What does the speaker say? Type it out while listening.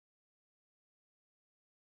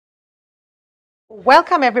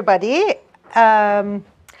Welcome everybody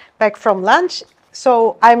back from lunch.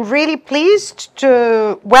 So I'm really pleased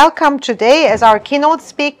to welcome today as our keynote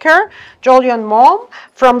speaker Jolyon Maugham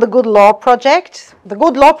from the Good Law Project. The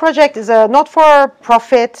Good Law Project is a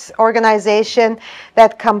not-for-profit organization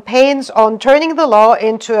that campaigns on turning the law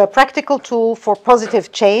into a practical tool for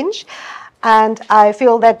positive change. And I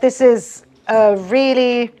feel that this is a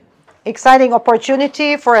really exciting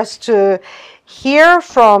opportunity for us to hear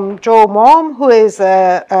from Jolyon Maugham, who is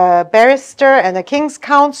a barrister and a King's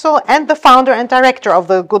Counsel and the founder and director of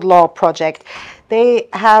the Good Law Project. They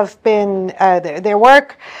have been, their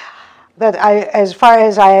work that as far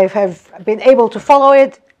as I have been able to follow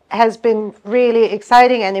it, has been really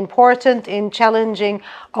exciting and important in challenging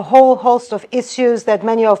a whole host of issues that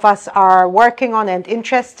many of us are working on and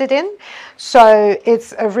interested in. So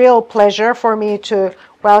it's a real pleasure for me to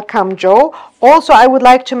welcome Joe. Also, I would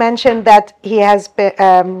like to mention that he has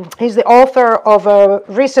been, he's the author of a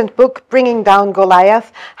recent book, Bringing Down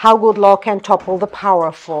Goliath, How Good Law Can Topple the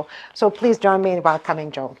Powerful. So please join me in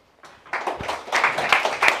welcoming Joe.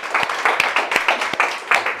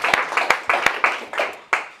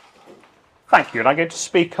 Thank you, and I'm going to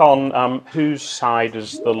speak on whose side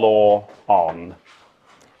is the law on.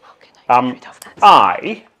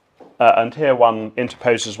 I, and here one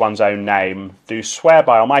interposes one's own name, do swear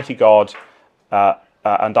by Almighty God,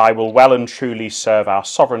 and I will well and truly serve our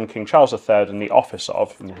Sovereign King Charles III in the office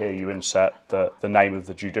of, and here you insert the name of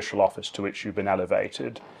the judicial office to which you've been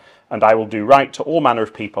elevated, and I will do right to all manner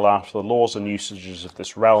of people after the laws and usages of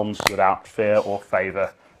this realm without fear or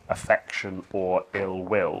favour, affection or ill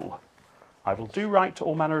will. I will do right to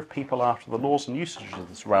all manner of people after the laws and usages of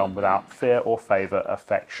this realm without fear or favour,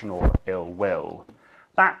 affection or ill will.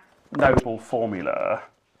 That noble formula,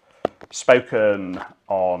 spoken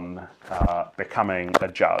on becoming a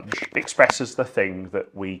judge, expresses the thing that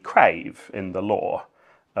we crave in the law,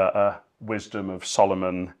 a wisdom of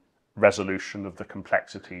Solomon, resolution of the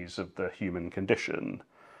complexities of the human condition,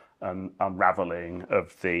 an unravelling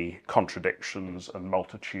of the contradictions and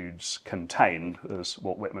multitudes contained, as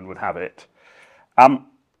Walt Whitman would have it.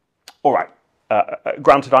 All right,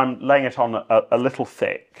 granted I'm laying it on a little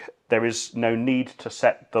thick. There is no need to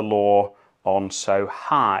set the law on so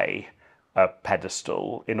high a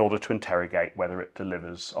pedestal in order to interrogate whether it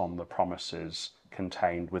delivers on the promises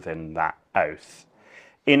contained within that oath.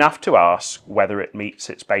 Enough to ask whether it meets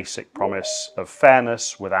its basic promise of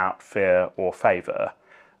fairness without fear or favour.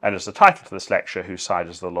 And as the title to this lecture, Whose Side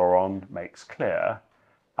is the Law On, makes clear,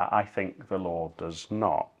 I think the law does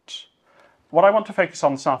not. What I want to focus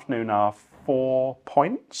on this afternoon are 4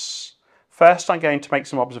 points. First, I'm going to make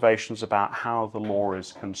some observations about how the law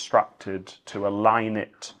is constructed to align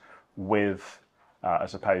it with,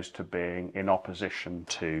 as opposed to being in opposition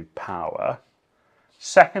to, power.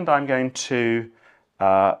 Second, I'm going to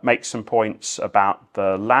make some points about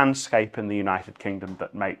the landscape in the United Kingdom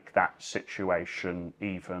that make that situation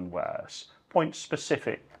even worse. Points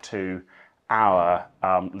specific to our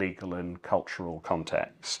legal and cultural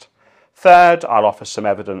context. Third, I'll offer some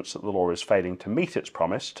evidence that the law is failing to meet its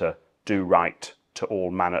promise to do right to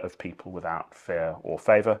all manner of people without fear or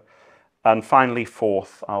favour. And finally,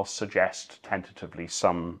 fourth, I'll suggest tentatively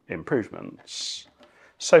some improvements.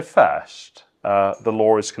 So first, the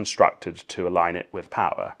law is constructed to align it with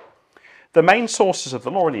power. The main sources of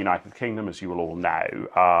the law in the United Kingdom, as you will all know,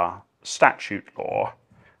 are statute law,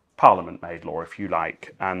 parliament-made law if you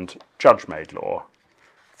like, and judge-made law.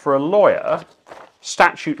 For a lawyer,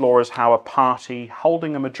 statute law is how a party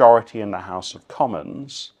holding a majority in the House of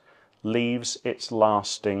Commons leaves its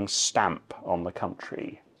lasting stamp on the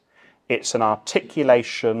country. It's an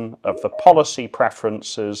articulation of the policy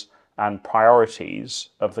preferences and priorities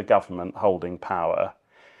of the government holding power.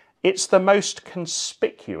 It's the most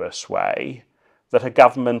conspicuous way that a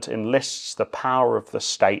government enlists the power of the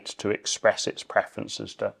state to express its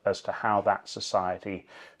preferences as to how that society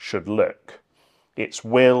should look. Its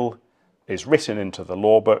will is written into the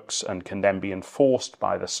law books and can then be enforced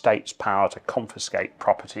by the state's power to confiscate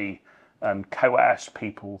property and coerce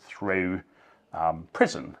people through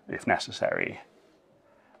prison, if necessary.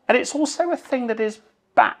 And it's also a thing that is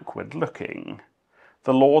backward-looking.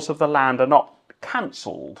 The laws of the land are not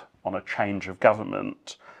cancelled on a change of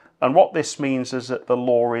government. And what this means is that the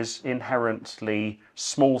law is inherently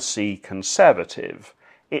small c conservative.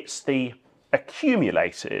 It's the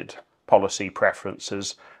accumulated policy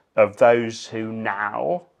preferences of those who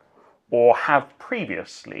now or have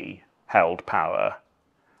previously held power.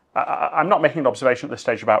 I'm not making an observation at this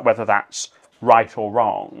stage about whether that's right or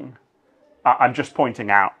wrong. I'm just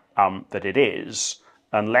pointing out that it is,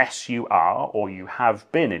 unless you are or you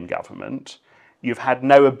have been in government, you've had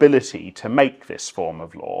no ability to make this form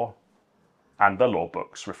of law, and the law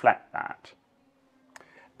books reflect that.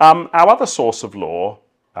 Our other source of law,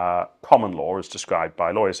 common law, as described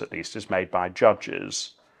by lawyers at least, is made by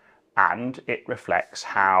judges, and it reflects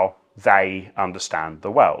how they understand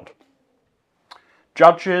the world.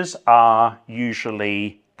 Judges are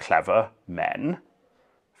usually clever men.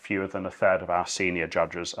 Fewer than a third of our senior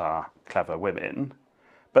judges are clever women.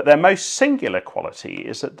 But their most singular quality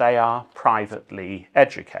is that they are privately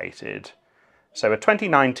educated. So a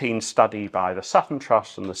 2019 study by the Sutton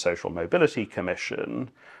Trust and the Social Mobility Commission,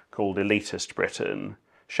 called Elitist Britain,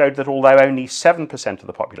 showed that although only 7% of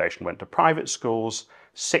the population went to private schools,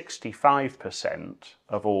 65%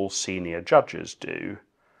 of all senior judges do,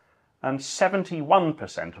 and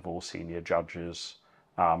 71% of all senior judges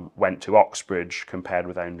went to Oxbridge, compared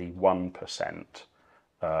with only 1%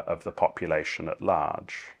 of the population at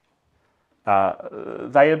large.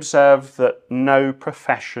 They observe that no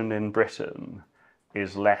profession in Britain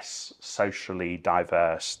is less socially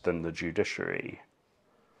diverse than the judiciary.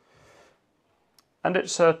 And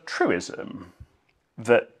it's a truism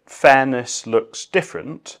that fairness looks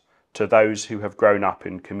different to those who have grown up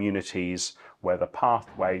in communities where the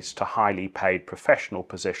pathways to highly paid professional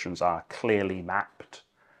positions are clearly mapped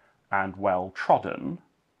and well trodden,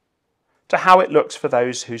 to how it looks for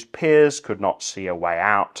those whose peers could not see a way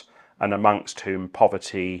out and amongst whom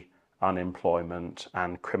poverty, unemployment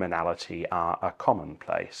and criminality are a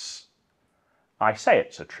commonplace. I say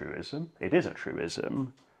it's a truism, it is a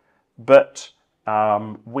truism, but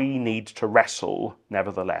we need to wrestle,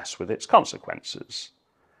 nevertheless, with its consequences.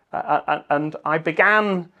 And I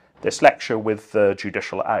began this lecture with the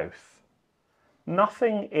judicial oath.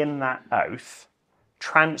 Nothing in that oath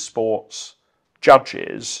transports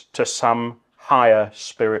judges to some higher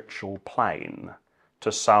spiritual plane,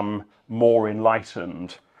 to some more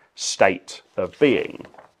enlightened state of being.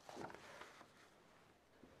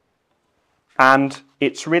 And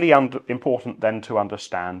it's really important then to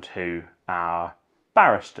understand who our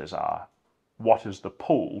barristers are. What is the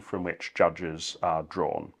pool from which judges are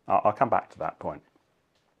drawn? I'll come back to that point.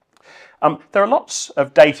 There are lots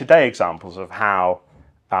of day-to-day examples of how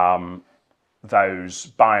those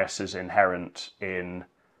biases inherent in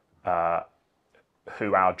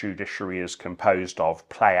who our judiciary is composed of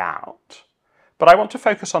play out. But I want to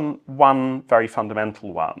focus on one very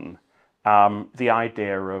fundamental one, the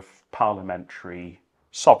idea of parliamentary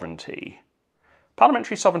sovereignty.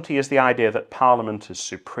 Parliamentary sovereignty is the idea that Parliament is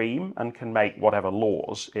supreme and can make whatever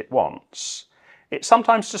laws it wants. It's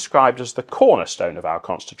sometimes described as the cornerstone of our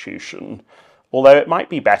Constitution, although it might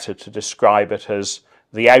be better to describe it as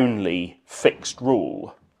the only fixed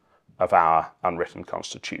rule of our unwritten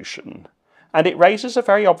Constitution. And it raises a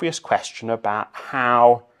very obvious question about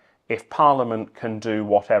how, if Parliament can do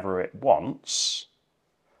whatever it wants,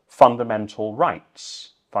 fundamental rights,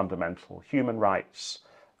 fundamental human rights,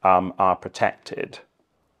 are protected.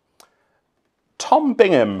 Tom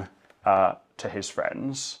Bingham, to his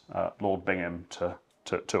friends, Lord Bingham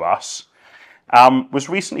to us, was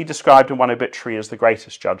recently described in one obituary as the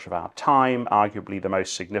greatest judge of our time, arguably the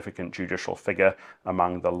most significant judicial figure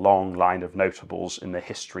among the long line of notables in the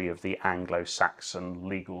history of the Anglo-Saxon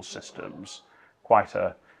legal systems. Quite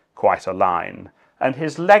a line. And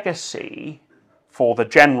his legacy for the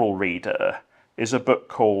general reader is a book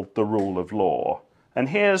called The Rule of Law. And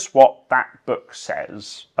here's what that book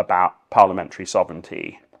says about parliamentary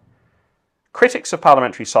sovereignty. Critics of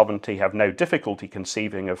parliamentary sovereignty have no difficulty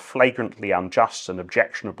conceiving of flagrantly unjust and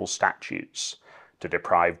objectionable statutes to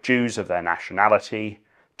deprive Jews of their nationality,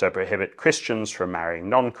 to prohibit Christians from marrying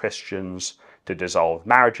non-Christians, to dissolve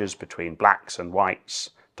marriages between blacks and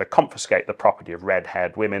whites, to confiscate the property of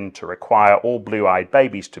red-haired women, to require all blue-eyed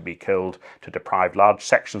babies to be killed, to deprive large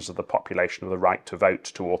sections of the population of the right to vote,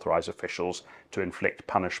 to authorise officials to inflict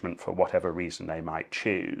punishment for whatever reason they might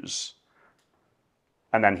choose.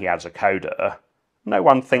 And then he adds a coda. No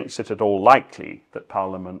one thinks it at all likely that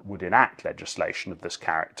Parliament would enact legislation of this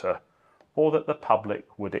character, or that the public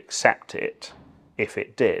would accept it if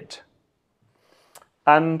it did.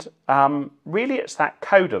 And really it's that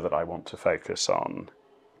coda that I want to focus on.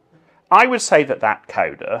 I would say that that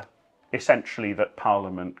coda, essentially that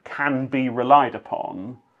Parliament can be relied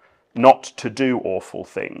upon not to do awful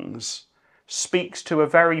things, speaks to a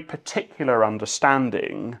very particular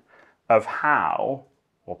understanding of how,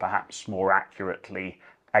 or perhaps more accurately,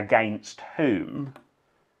 against whom,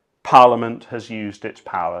 Parliament has used its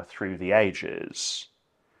power through the ages.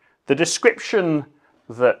 The description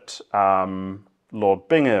that Lord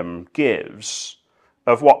Bingham gives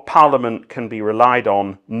of what Parliament can be relied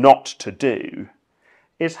on not to do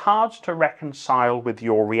is hard to reconcile with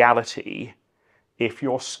your reality if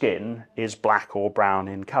your skin is black or brown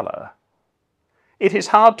in colour. It is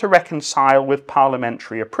hard to reconcile with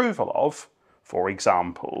parliamentary approval of, for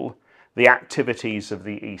example, the activities of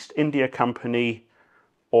the East India Company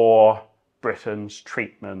or Britain's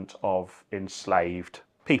treatment of enslaved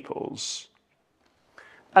peoples.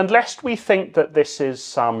 And lest we think that this is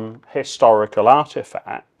some historical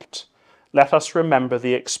artefact, let us remember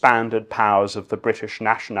the expanded powers of the British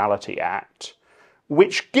Nationality Act,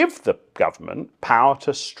 which give the government power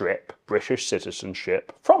to strip British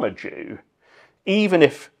citizenship from a Jew, even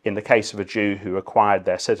if, in the case of a Jew who acquired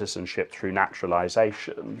their citizenship through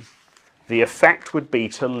naturalisation, the effect would be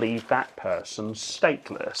to leave that person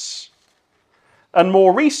stateless. And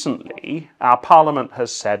more recently, our Parliament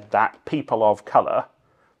has said that people of colour,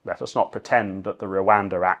 let us not pretend that the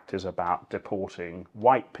Rwanda Act is about deporting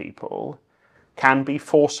white people, can be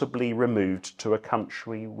forcibly removed to a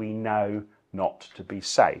country we know not to be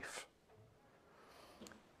safe.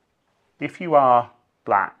 If you are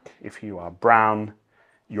black, if you are brown,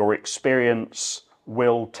 your experience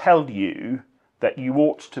will tell you that you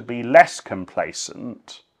ought to be less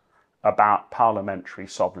complacent about parliamentary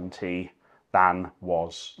sovereignty than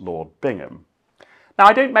was Lord Bingham. Now,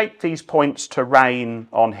 I don't make these points to rain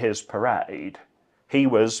on his parade. He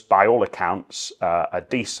was, by all accounts, a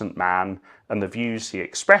decent man, and the views he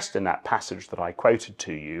expressed in that passage that I quoted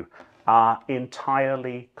to you are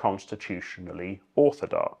entirely constitutionally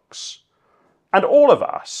orthodox. And all of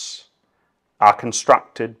us are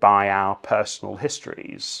constructed by our personal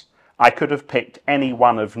histories. I could have picked any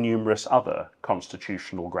one of numerous other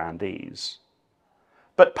constitutional grandees.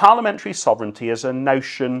 But parliamentary sovereignty is a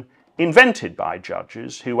notion invented by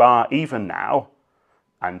judges who are even now,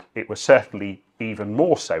 and it was certainly even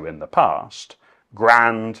more so in the past,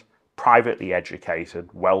 grand, privately educated,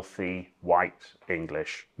 wealthy, white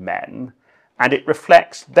English men, and it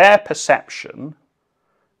reflects their perception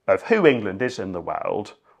of who England is in the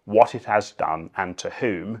world, what it has done and to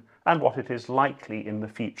whom, and what it is likely in the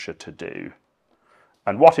future to do.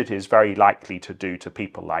 And what it is very likely to do to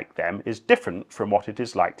people like them is different from what it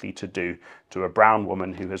is likely to do to a brown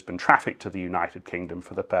woman who has been trafficked to the United Kingdom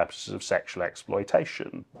for the purposes of sexual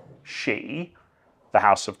exploitation. She, the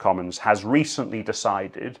House of Commons, has recently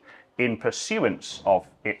decided, in pursuance of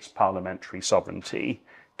its parliamentary sovereignty,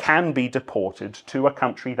 can be deported to a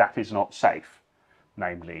country that is not safe,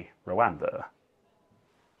 namely Rwanda.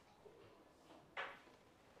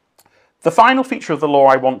 The final feature of the law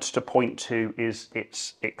I want to point to is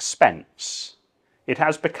its expense. It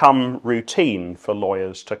has become routine for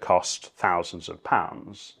lawyers to cost thousands of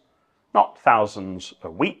pounds, not thousands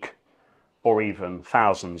a week or even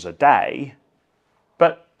thousands a day,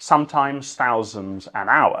 but sometimes thousands an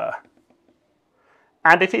hour.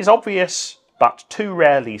 And it is obvious, but too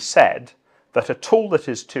rarely said, that a tool that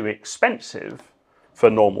is too expensive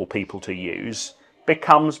for normal people to use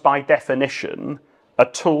becomes by definition a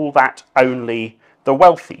tool that only the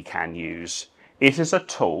wealthy can use. It is a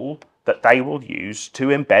tool that they will use to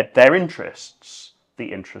embed their interests,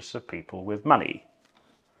 the interests of people with money.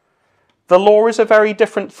 The law is a very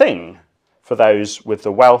different thing for those with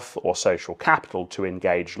the wealth or social capital to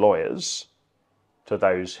engage lawyers. To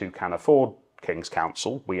those who can afford King's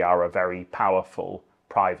Counsel, we are a very powerful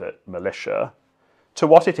private militia, to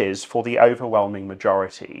what it is for the overwhelming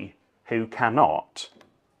majority who cannot.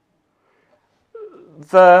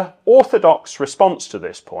 The orthodox response to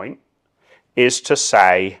this point is to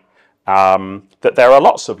say that there are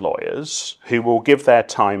lots of lawyers who will give their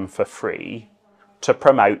time for free to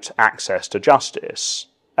promote access to justice.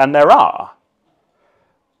 And there are.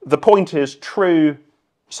 The point is true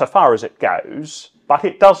so far as it goes, but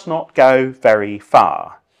it does not go very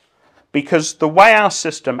far. Because the way our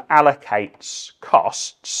system allocates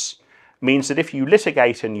costs means that if you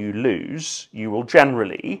litigate and you lose, you will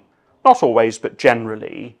generally, not always, but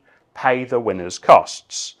generally, pay the winner's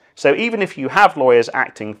costs. So even if you have lawyers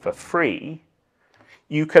acting for free,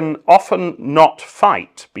 you can often not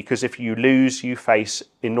fight, because if you lose, you face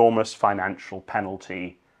enormous financial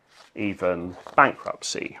penalty, even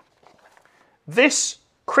bankruptcy. This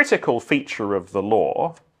critical feature of the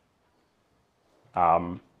law,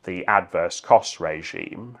 the adverse cost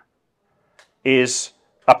regime, is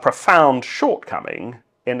a profound shortcoming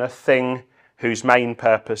in a thing whose main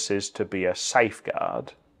purpose is to be a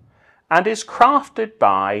safeguard, and is crafted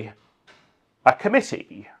by a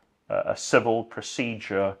committee, a civil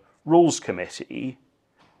procedure rules committee,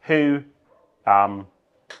 who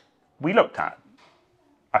we looked at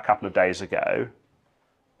a couple of days ago,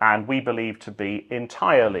 and we believe to be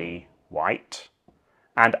entirely white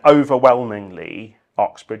and overwhelmingly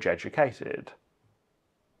Oxbridge educated.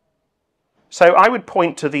 So I would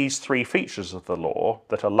point to these three features of the law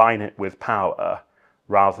that align it with power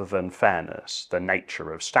rather than fairness: the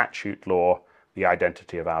nature of statute law, the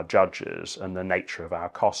identity of our judges, and the nature of our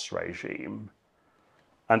costs regime.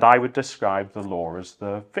 And I would describe the law as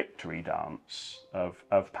the victory dance of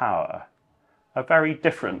power, a very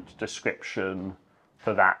different description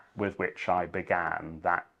to that with which I began,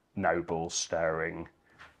 that noble, stirring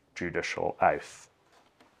judicial oath.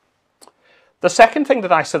 The second thing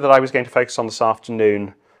that I said that I was going to focus on this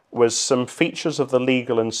afternoon was some features of the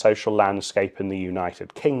legal and social landscape in the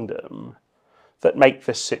United Kingdom that make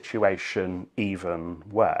this situation even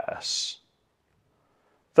worse.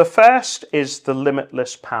 The first is the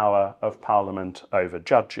limitless power of Parliament over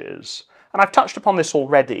judges. And I've touched upon this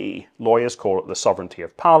already. Lawyers call it the sovereignty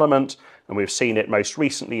of Parliament, and we've seen it most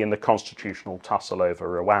recently in the constitutional tussle over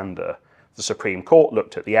Rwanda. The Supreme Court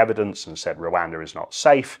looked at the evidence and said Rwanda is not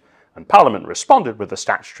safe, and Parliament responded with a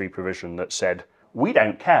statutory provision that said, we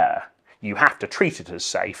don't care, you have to treat it as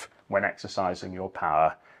safe when exercising your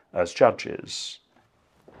power as judges.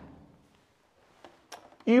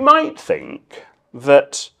 You might think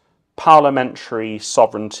that parliamentary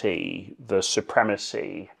sovereignty, the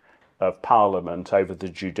supremacy of Parliament over the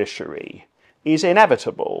judiciary, is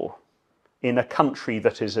inevitable in a country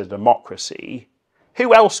that is a democracy.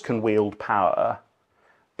 Who else can wield power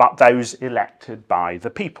but those elected by the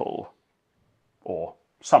people, or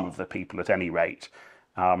some of the people at any rate?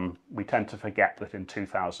 We tend to forget that in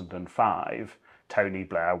 2005, Tony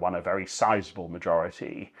Blair won a very sizable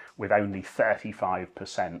majority with only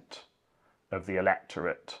 35% of the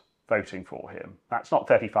electorate voting for him. That's not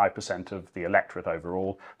 35% of the electorate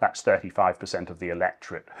overall, that's 35% of the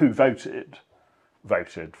electorate who voted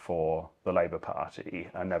for the Labour Party,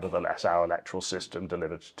 and nevertheless our electoral system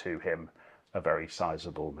delivered to him a very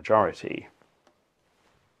sizable majority.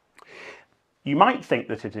 You might think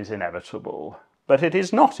that it is inevitable, but it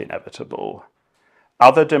is not inevitable.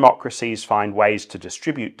 Other democracies find ways to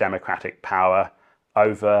distribute democratic power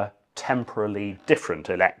over temporally different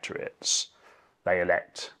electorates. They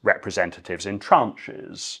elect representatives in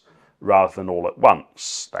tranches rather than all at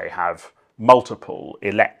once. They have multiple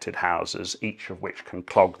elected houses, each of which can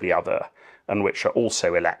clog the other, and which are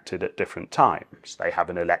also elected at different times. They have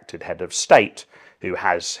an elected head of state who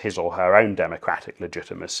has his or her own democratic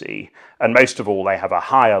legitimacy, and most of all they have a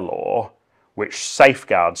higher law which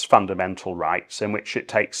safeguards fundamental rights, in which it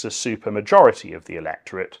takes a supermajority of the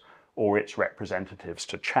electorate or its representatives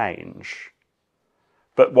to change.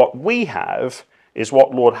 But what we have is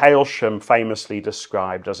what Lord Hailsham famously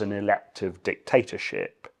described as an elective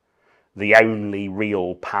dictatorship. The only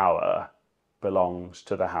real power belongs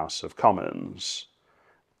to the House of Commons,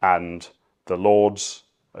 and the Lords,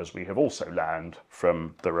 as we have also learned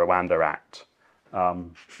from the Rwanda Act,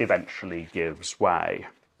 eventually gives way.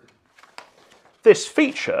 This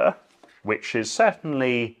feature, which is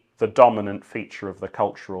certainly the dominant feature of the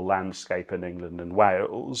cultural landscape in England and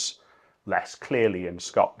Wales, less clearly in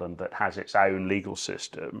Scotland that has its own legal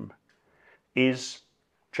system, is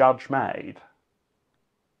judge-made.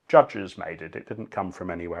 Judges made it, it didn't come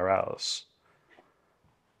from anywhere else.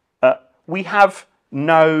 We have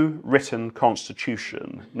no written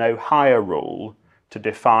constitution, no higher rule to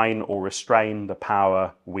define or restrain the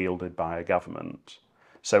power wielded by a government.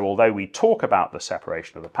 So although we talk about the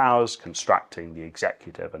separation of the powers, constructing the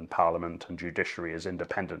executive and parliament and judiciary as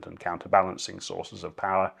independent and counterbalancing sources of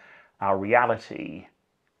power, our reality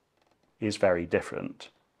is very different.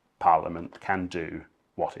 Parliament can do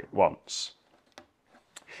what it wants.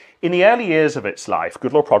 In the early years of its life,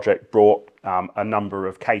 Good Law Project brought a number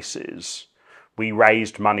of cases. We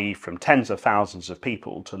raised money from tens of thousands of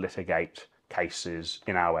people to litigate cases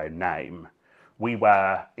in our own name. We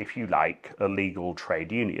were, if you like, a legal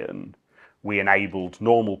trade union. We enabled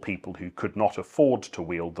normal people who could not afford to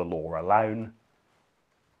wield the law alone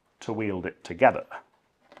to wield it together.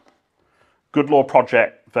 Good Law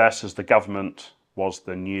Project versus the government was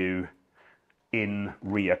the new in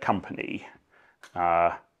rea company.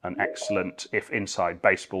 An excellent, if inside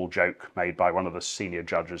baseball joke made by one of the senior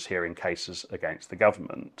judges hearing cases against the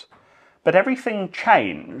government. But everything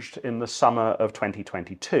changed in the summer of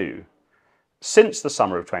 2022. Since the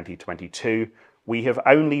summer of 2022, we have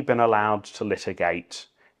only been allowed to litigate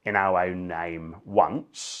in our own name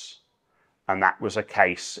once, and that was a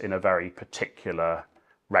case in a very particular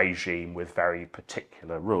regime with very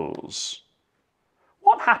particular rules.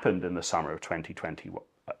 What happened in the summer of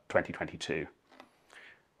 2022?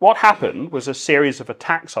 What happened was a series of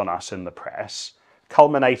attacks on us in the press,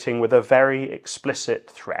 culminating with a very explicit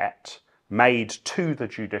threat made to the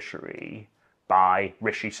judiciary by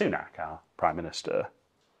Rishi Sunak, our Prime Minister.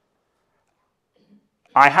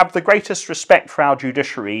 I have the greatest respect for our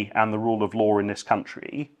judiciary and the rule of law in this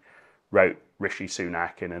country, wrote Rishi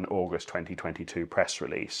Sunak in an August 2022 press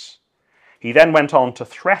release. He then went on to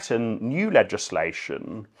threaten new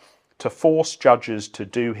legislation to force judges to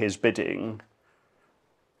do his bidding,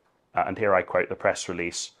 and here I quote the press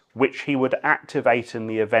release, which he would activate in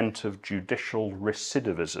the event of judicial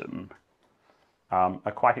recidivism.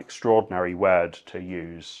 A quite extraordinary word to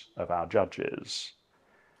use of our judges.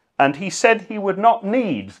 And he said he would not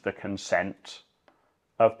need the consent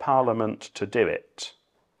of Parliament to do it.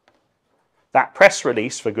 That press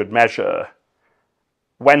release, for good measure,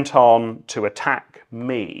 went on to attack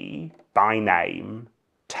me by name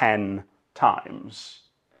 10 times.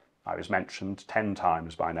 I was mentioned 10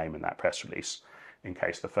 times by name in that press release, in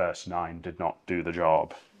case the first 9 did not do the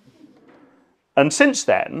job. And since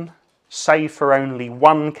then, save for only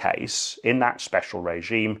one case in that special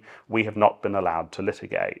regime, we have not been allowed to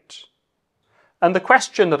litigate. And the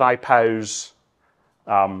question that I pose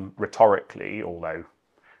rhetorically, although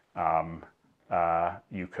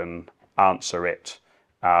you can answer it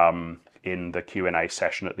in the Q&A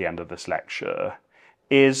session at the end of this lecture,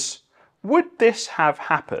 is would this have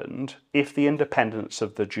happened if the independence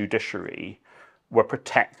of the judiciary were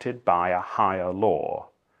protected by a higher law,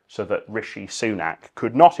 so that Rishi Sunak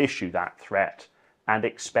could not issue that threat and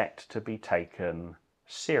expect to be taken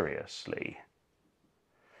seriously?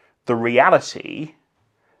 The reality,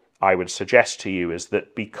 I would suggest to you, is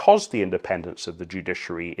that because the independence of the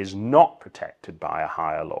judiciary is not protected by a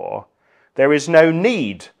higher law, there is no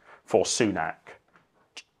need for Sunak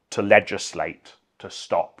to legislate to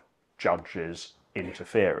stop judges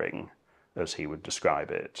interfering, as he would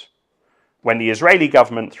describe it. When the Israeli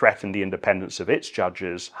government threatened the independence of its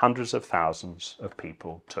judges, hundreds of thousands of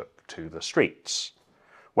people took to the streets.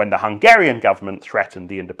 When the Hungarian government threatened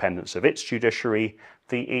the independence of its judiciary,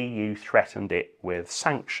 the EU threatened it with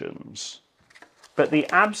sanctions. But the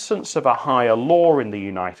absence of a higher law in the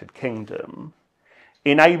United Kingdom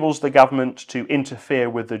enables the government to interfere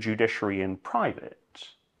with the judiciary in private,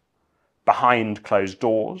 behind closed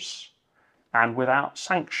doors, and without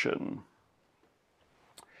sanction.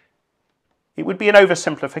 It would be an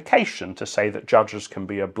oversimplification to say that judges can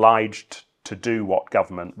be obliged to do what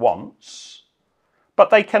government wants, but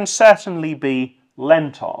they can certainly be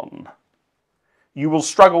lent on. You will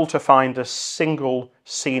struggle to find a single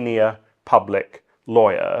senior public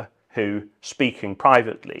lawyer who, speaking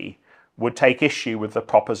privately, would take issue with the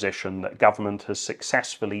proposition that government has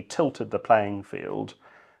successfully tilted the playing field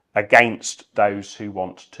against those who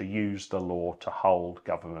want to use the law to hold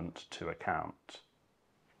government to account.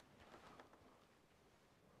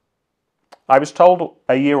 I was told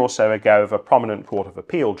a year or so ago of a prominent Court of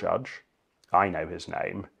Appeal judge, I know his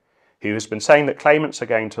name, who has been saying that claimants are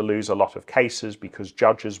going to lose a lot of cases because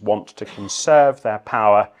judges want to conserve their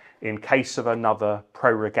power in case of another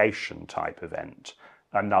prorogation type event,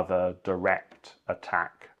 another direct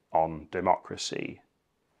attack on democracy.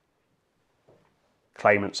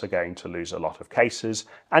 Claimants are going to lose a lot of cases,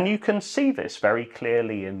 and you can see this very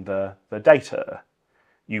clearly in the data.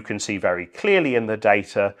 You can see very clearly in the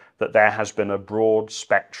data that there has been a broad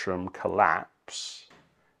spectrum collapse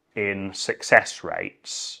in success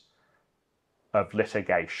rates of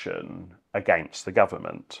litigation against the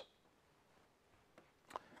government.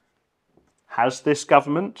 Has this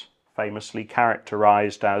government, famously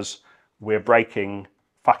characterised as we're breaking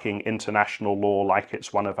fucking international law like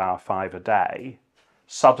it's one of our 5 a day,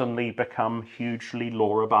 suddenly become hugely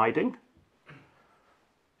law-abiding?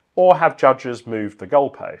 Or have judges moved the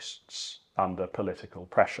goalposts under political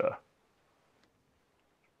pressure?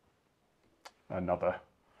 Another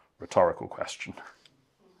rhetorical question.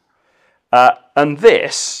 And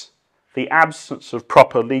this, the absence of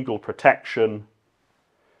proper legal protection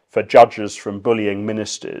for judges from bullying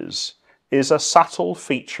ministers, is a subtle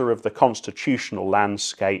feature of the constitutional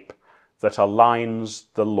landscape that aligns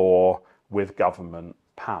the law with government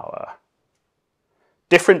power.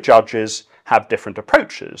 Different judges have different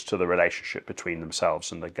approaches to the relationship between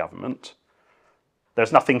themselves and the government.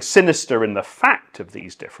 There's nothing sinister in the fact of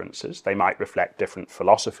these differences. They might reflect different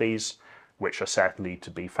philosophies, which are certainly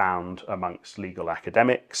to be found amongst legal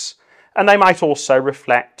academics, and they might also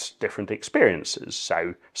reflect different experiences.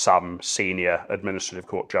 So some senior administrative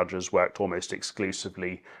court judges worked almost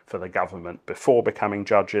exclusively for the government before becoming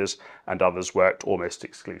judges, and others worked almost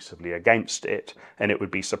exclusively against it, and it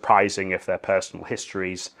would be surprising if their personal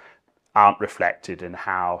histories aren't reflected in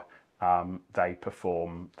how they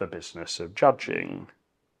perform the business of judging.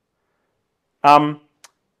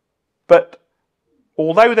 But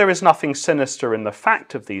although there is nothing sinister in the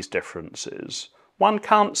fact of these differences, one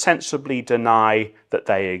can't sensibly deny that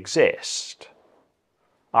they exist.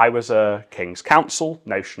 I was a King's Counsel,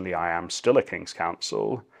 notionally I am still a King's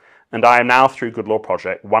Counsel, and I am now, through Good Law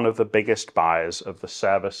Project, one of the biggest buyers of the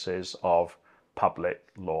services of public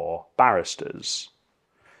law barristers.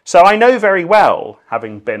 So I know very well,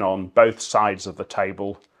 having been on both sides of the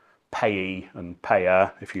table, payee and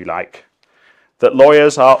payer, if you like, that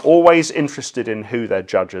lawyers are always interested in who their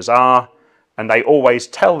judges are, and they always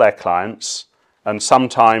tell their clients, and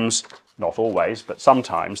sometimes, not always, but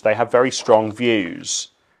sometimes, they have very strong views.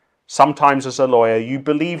 Sometimes as a lawyer, you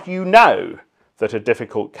believe you know that a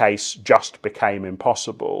difficult case just became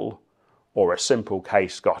impossible, or a simple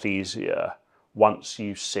case got easier once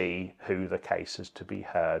you see who the case is to be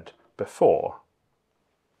heard before.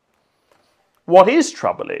 What is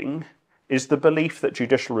troubling is the belief that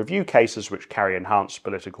judicial review cases which carry enhanced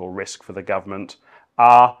political risk for the government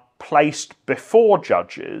are placed before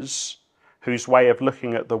judges whose way of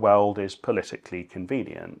looking at the world is politically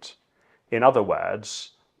convenient. In other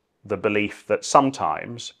words, the belief that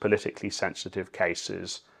sometimes politically sensitive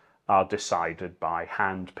cases are decided by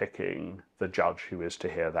hand-picking the judge who is to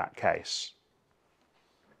hear that case.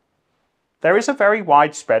 There is a very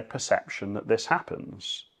widespread perception that this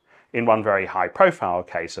happens. In one very high-profile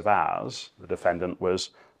case of ours, the defendant was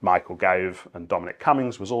Michael Gove and Dominic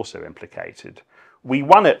Cummings was also implicated. We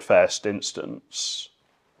won at first instance,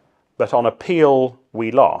 but on appeal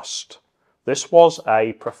we lost. This was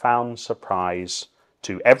a profound surprise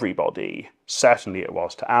to everybody. Certainly it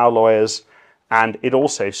was to our lawyers, and it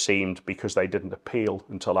also seemed, because they didn't appeal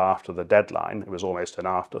until after the deadline, it was almost an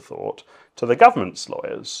afterthought, to the government's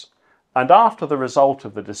lawyers. And after the result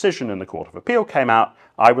of the decision in the Court of Appeal came out,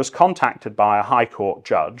 I was contacted by a High Court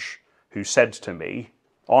judge who said to me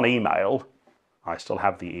on email, I still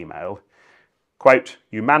have the email, quote,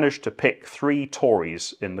 "You managed to pick 3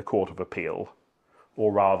 Tories in the Court of Appeal,"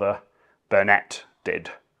 or rather, Burnett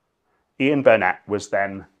did. Ian Burnett was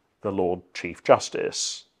then the Lord Chief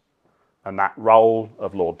Justice, and that role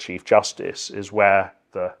of Lord Chief Justice is where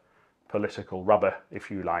the political rubber,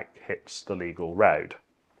 if you like, hits the legal road.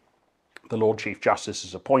 The Lord Chief Justice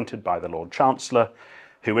is appointed by the Lord Chancellor,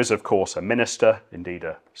 who is, of course, a minister, indeed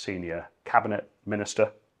a senior cabinet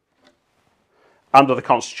minister. Under the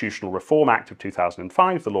Constitutional Reform Act of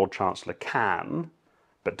 2005, the Lord Chancellor can,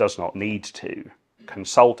 but does not need to,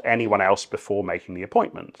 consult anyone else before making the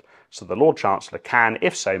appointment. So the Lord Chancellor can,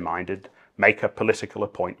 if so minded, make a political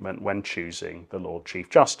appointment when choosing the Lord Chief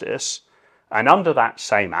Justice. And under that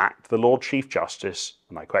same act, the Lord Chief Justice,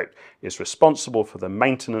 and I quote, is responsible for the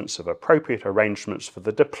maintenance of appropriate arrangements for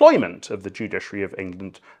the deployment of the judiciary of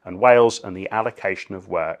England and Wales and the allocation of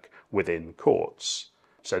work within courts.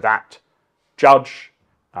 So that judge,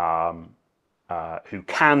 who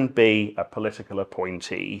can be a political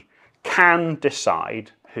appointee, can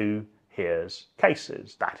decide who hears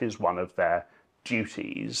cases. That is one of their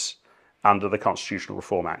duties under the Constitutional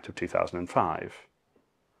Reform Act of 2005.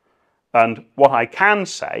 And what I can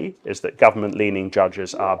say is that government-leaning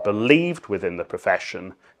judges are believed within the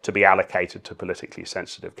profession to be allocated to politically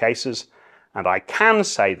sensitive cases, and I can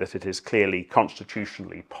say that it is clearly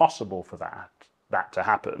constitutionally possible for that to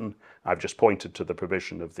happen. I've just pointed to the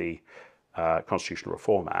provision of the Constitutional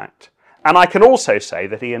Reform Act. And I can also say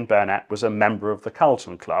that Ian Burnett was a member of the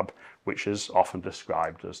Carlton Club, which is often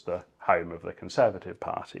described as the home of the Conservative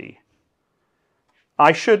Party.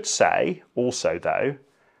 I should say also, though,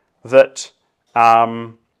 that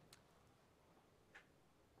I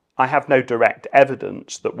have no direct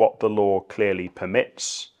evidence that what the law clearly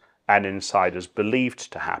permits and insiders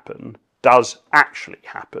believed to happen does actually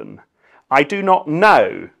happen. I do not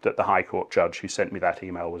know that the High Court judge who sent me that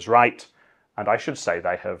email was right, and I should say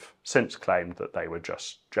they have since claimed that they were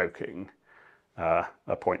just joking, a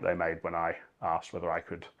point they made when I asked whether I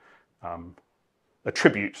could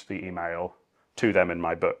attribute the email to them in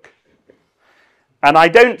my book. And I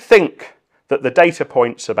don't think that the data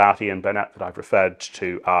points about Ian Burnett that I've referred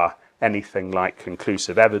to are anything like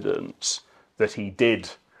conclusive evidence that he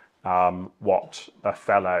did what a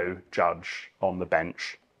fellow judge on the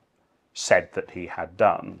bench said that he had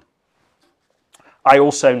done. I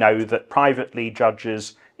also know that privately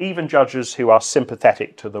judges, even judges who are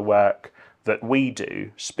sympathetic to the work that we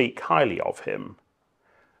do, speak highly of him.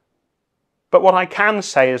 But what I can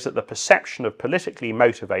say is that the perception of politically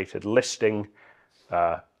motivated listing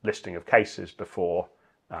of cases before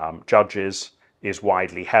judges is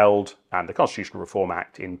widely held, and the Constitutional Reform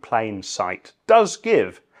Act in plain sight does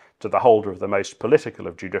give to the holder of the most political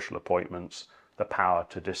of judicial appointments the power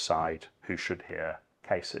to decide who should hear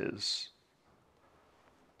cases.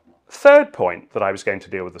 Third point that I was going to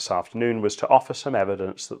deal with this afternoon was to offer some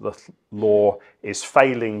evidence that the law is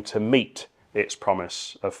failing to meet its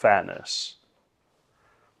promise of fairness.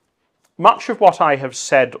 Much of what I have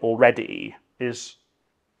said already is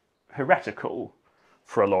heretical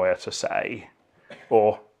for a lawyer to say,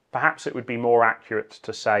 or perhaps it would be more accurate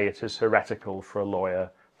to say it is heretical for a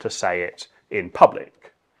lawyer to say it in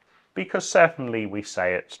public, because certainly we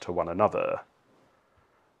say it to one another.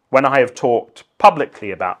 When I have talked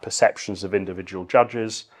publicly about perceptions of individual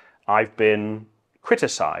judges, I've been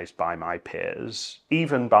criticised by my peers,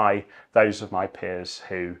 even by those of my peers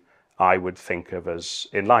who I would think of as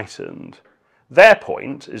enlightened. Their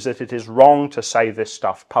point is that it is wrong to say this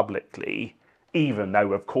stuff publicly, even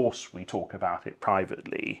though, of course, we talk about it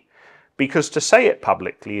privately, because to say it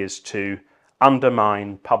publicly is to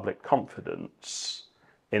undermine public confidence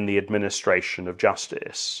in the administration of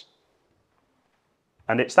justice.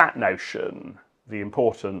 And it's that notion, the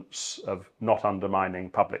importance of not undermining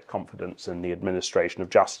public confidence in the administration of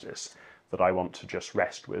justice, that I want to just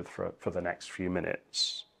rest with for the next few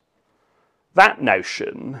minutes. That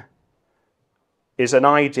notion is an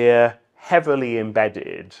idea heavily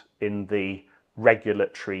embedded in the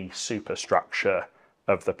regulatory superstructure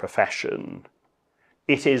of the profession.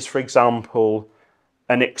 It is, for example,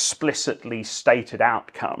 an explicitly stated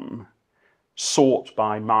outcome sought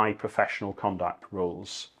by my professional conduct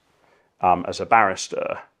rules as a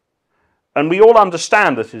barrister. And we all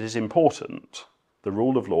understand that it is important. The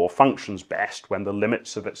rule of law functions best when the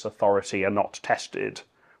limits of its authority are not tested,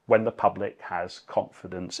 when the public has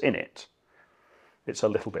confidence in it. It's a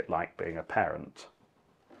little bit like being a parent.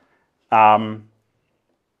 But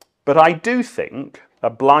I do think a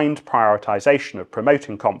blind prioritisation of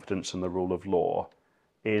promoting confidence in the rule of law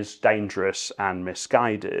is dangerous and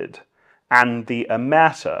misguided. And the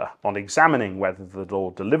omerta on examining whether the law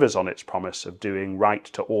delivers on its promise of doing right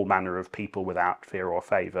to all manner of people without fear or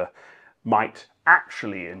favour might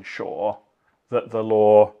actually ensure that the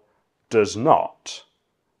law does not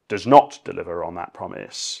deliver on that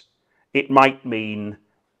promise. It might mean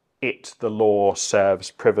the law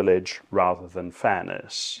serves privilege rather than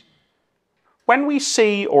fairness. When we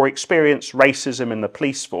see or experience racism in the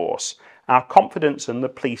police force, our confidence in the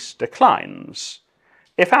police declines.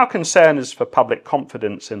 If our concern is for public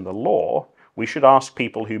confidence in the law, we should ask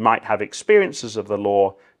people who might have experiences of the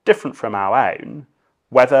law different from our own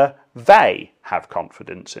whether they have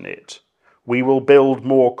confidence in it. We will build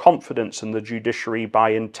more confidence in the judiciary by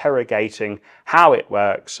interrogating how it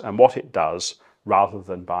works and what it does, rather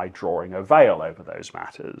than by drawing a veil over those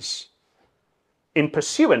matters. In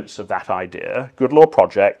pursuance of that idea, Good Law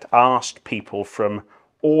Project asked people from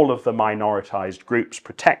all of the minoritised groups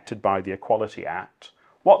protected by the Equality Act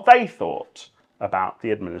what they thought about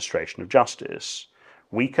the administration of justice.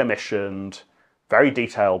 We commissioned very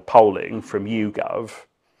detailed polling from YouGov,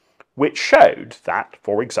 which showed that,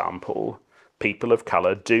 for example, people of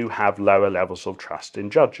colour do have lower levels of trust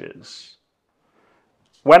in judges.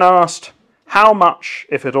 When asked, how much,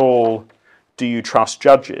 if at all, do you trust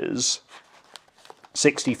judges,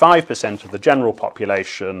 65% of the general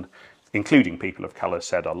population, including people of colour,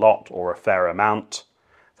 said a lot or a fair amount.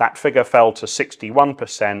 That figure fell to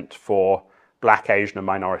 61% for black, Asian and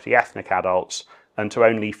minority ethnic adults, and to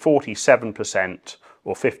only 47%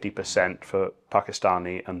 or 50% for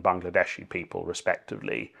Pakistani and Bangladeshi people,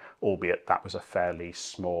 respectively, albeit that was a fairly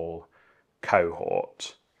small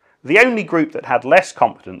cohort. The only group that had less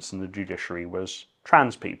confidence in the judiciary was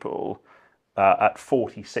trans people, at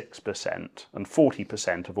 46%, and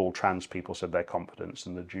 40% of all trans people said their confidence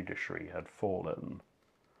in the judiciary had fallen.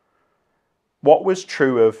 What was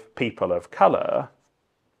true of people of colour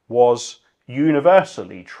was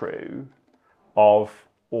universally true of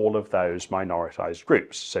all of those minoritised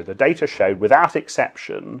groups. So the data showed, without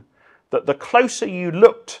exception, that the closer you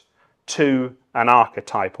looked to an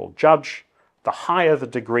archetypal judge, the higher the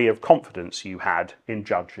degree of confidence you had in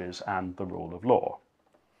judges and the rule of law.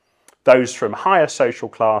 Those from higher social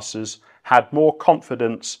classes had more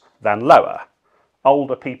confidence than lower.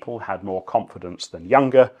 Older people had more confidence than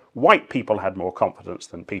younger. White people had more confidence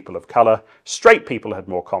than people of colour. Straight people had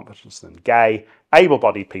more confidence than gay.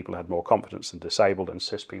 Able-bodied people had more confidence than disabled. And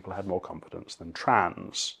cis people had more confidence than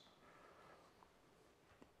trans.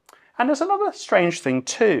 And there's another strange thing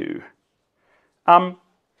too.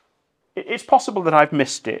 It's possible that I've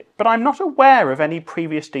missed it, but I'm not aware of any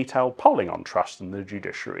previous detailed polling on trust in the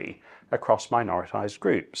judiciary across minoritised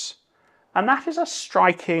groups. And that is a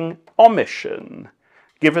striking omission,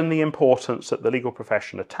 given the importance that the legal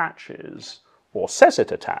profession attaches, or says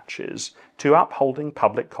it attaches, to upholding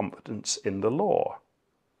public confidence in the law.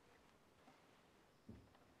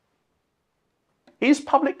 Is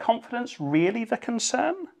public confidence really the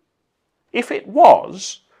concern? If it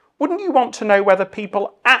was, wouldn't you want to know whether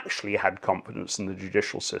people actually had confidence in the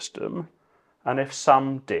judicial system? And if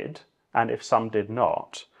some did, and if some did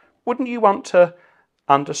not, wouldn't you want to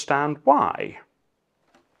understand why?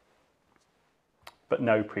 But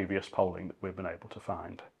no previous polling that we've been able to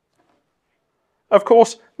find. Of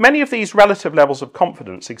course, many of these relative levels of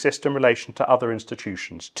confidence exist in relation to other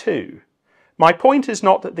institutions too. My point is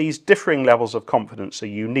not that these differing levels of confidence are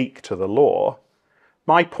unique to the law.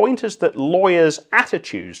 My point is that lawyers'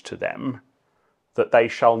 attitudes to them, that they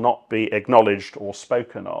shall not be acknowledged or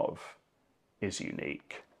spoken of, is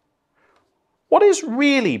unique. What is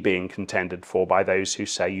really being contended for by those who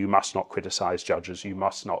say you must not criticise judges, you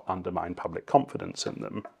must not undermine public confidence in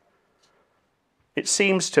them? It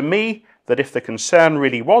seems to me that if the concern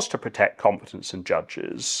really was to protect competence in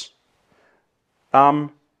judges,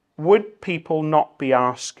 would people not be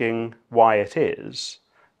asking why it is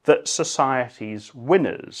that society's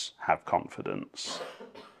winners have confidence?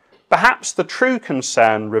 Perhaps the true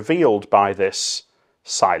concern revealed by this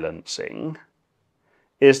silencing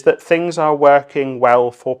is that things are working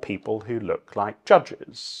well for people who look like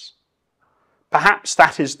judges. Perhaps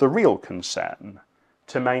that is the real concern,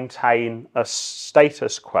 to maintain a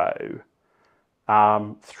status quo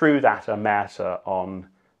through that omerta on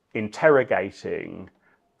interrogating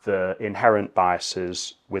the inherent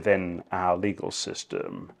biases within our legal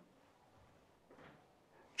system.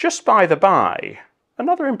 Just by the by,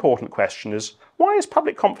 another important question is, why is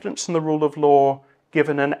public confidence in the rule of law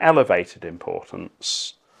given an elevated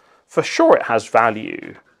importance? For sure it has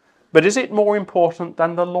value, but is it more important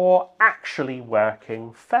than the law actually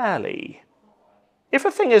working fairly? If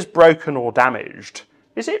a thing is broken or damaged,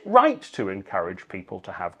 is it right to encourage people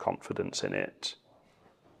to have confidence in it?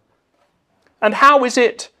 And how is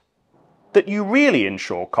it that you really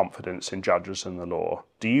ensure confidence in judges and the law?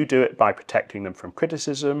 Do you do it by protecting them from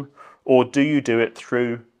criticism, or do you do it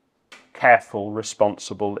through careful,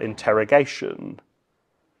 responsible interrogation?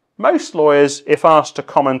 Most lawyers, if asked to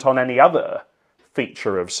comment on any other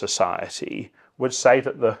feature of society, would say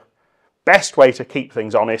that the best way to keep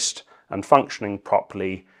things honest and functioning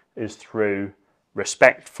properly is through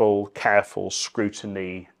respectful, careful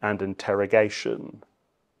scrutiny and interrogation.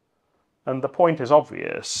 And the point is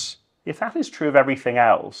obvious. If that is true of everything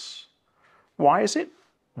else, why is it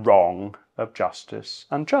wrong of justice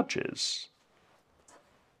and judges?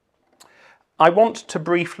 I want to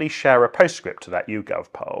briefly share a postscript to that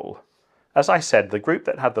YouGov poll. As I said, the group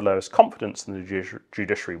that had the lowest confidence in the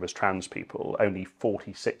judiciary was trans people. Only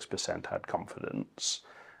 46% had confidence.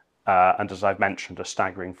 And as I've mentioned, a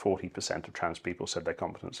staggering 40% of trans people said their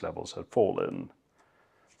confidence levels had fallen.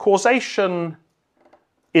 Causation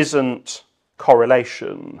isn't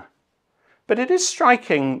correlation, but it is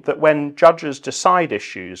striking that when judges decide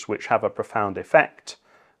issues which have a profound effect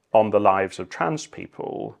on the lives of trans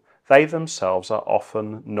people, they themselves are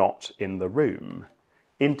often not in the room.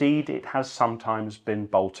 Indeed, it has sometimes been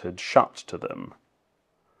bolted shut to them.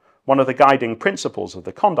 One of the guiding principles of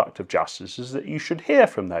the conduct of justice is that you should hear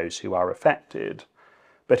from those who are affected.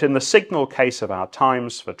 But in the signal case of our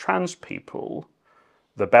times for trans people,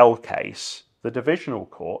 the Bell case, the Divisional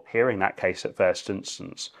Court, hearing that case at first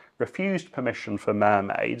instance, refused permission for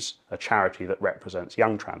Mermaids, a charity that represents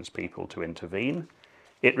young trans people, to intervene.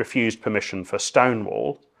 It refused permission for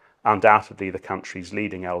Stonewall, undoubtedly the country's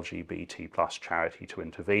leading LGBT+ charity, to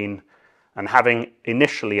intervene. And having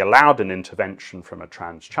initially allowed an intervention from a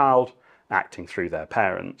trans child, acting through their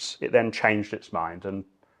parents, it then changed its mind and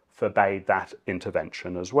forbade that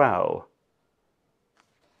intervention as well.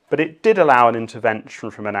 But it did allow an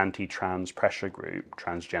intervention from an anti-trans pressure group,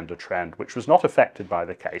 Transgender Trend, which was not affected by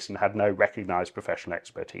the case and had no recognised professional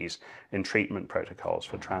expertise in treatment protocols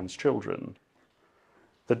for trans children.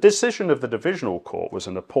 The decision of the Divisional Court was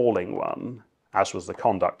an appalling one, as was the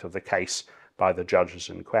conduct of the case by the judges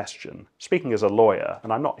in question. Speaking as a lawyer,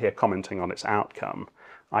 and I'm not here commenting on its outcome,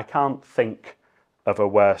 I can't think of a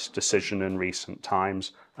worse decision in recent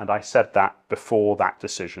times, and I said that before that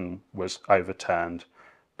decision was overturned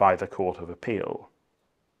by the Court of Appeal.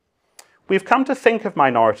 We've come to think of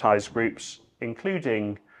minoritised groups,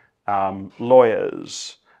 including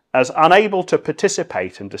lawyers, as unable to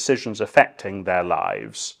participate in decisions affecting their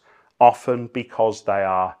lives, often because they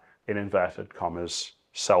are, in inverted commas,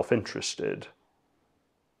 self-interested.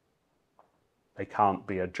 They can't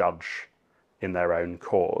be a judge in their own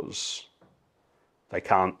cause. They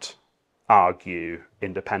can't argue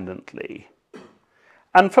independently.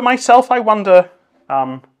 And for myself, I wonder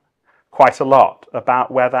quite a lot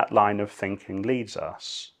about where that line of thinking leads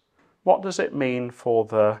us. What does it mean for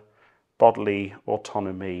the bodily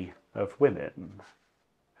autonomy of women?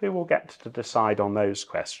 Who will get to decide on those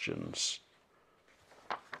questions?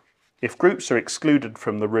 If groups are excluded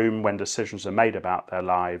from the room when decisions are made about their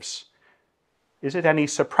lives, is it any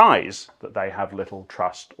surprise that they have little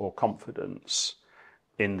trust or confidence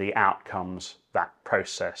in the outcomes that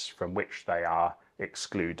process from which they are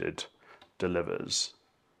excluded delivers?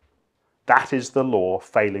 That is the law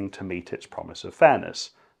failing to meet its promise of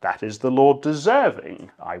fairness. That is the law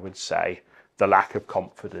deserving, I would say, the lack of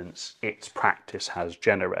confidence its practice has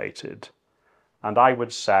generated. And I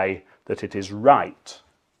would say that it is right,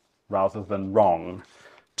 rather than wrong,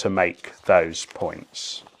 to make those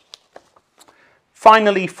points.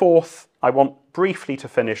 Finally, fourth, I want briefly to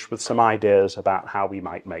finish with some ideas about how we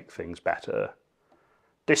might make things better.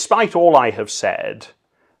 Despite all I have said,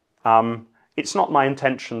 it's not my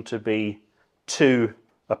intention to be too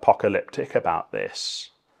apocalyptic about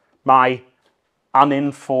this. My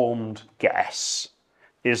uninformed guess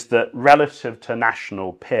is that relative to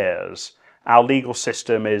national peers, our legal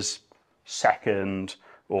system is second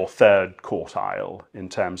or third quartile in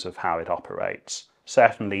terms of how it operates.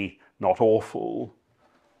 Certainly not awful,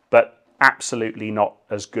 but absolutely not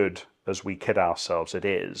as good as we kid ourselves it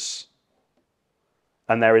is.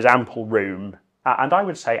 And there is ample room, and I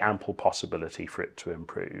would say ample possibility for it to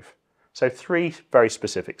improve. So 3 very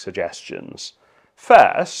specific suggestions.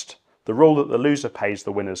 First, the rule that the loser pays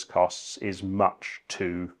the winner's costs is much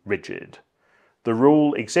too rigid. The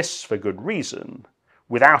rule exists for good reason.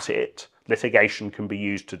 Without it, litigation can be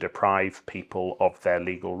used to deprive people of their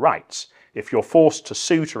legal rights. If you're forced to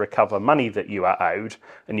sue to recover money that you are owed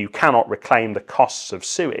and you cannot reclaim the costs of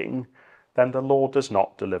suing, then the law does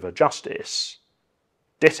not deliver justice.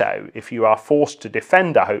 Ditto, if you are forced to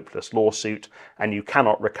defend a hopeless lawsuit and you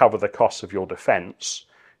cannot recover the costs of your defence,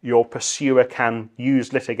 your pursuer can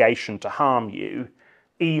use litigation to harm you,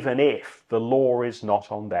 even if the law is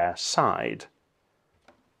not on their side.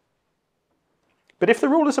 But if the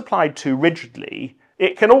rule is applied too rigidly,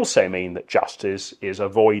 it can also mean that justice is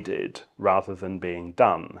avoided rather than being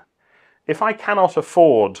done. If I cannot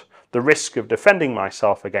afford the risk of defending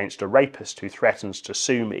myself against a rapist who threatens to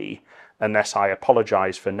sue me unless I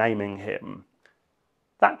apologise for naming him,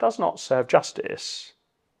 that does not serve justice.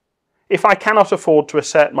 If I cannot afford to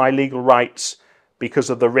assert my legal rights because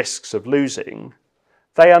of the risks of losing,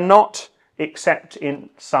 they are not, except in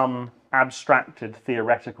some abstracted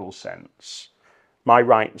theoretical sense, my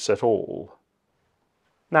rights at all.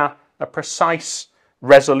 Now, a precise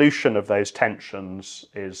resolution of those tensions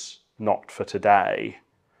is not for today,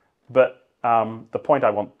 but the point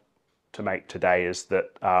I want to make today is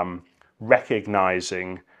that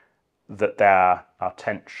recognising that there are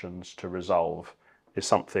tensions to resolve is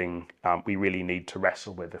something we really need to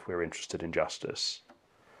wrestle with if we're interested in justice.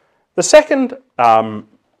 The second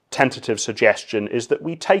tentative suggestion is that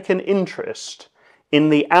we take an interest in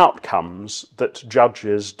the outcomes that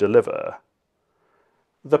judges deliver.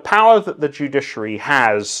 The power that the judiciary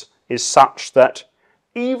has is such that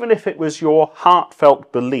even if it was your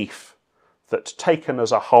heartfelt belief that taken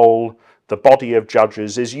as a whole, the body of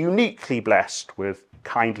judges is uniquely blessed with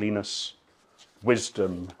kindliness,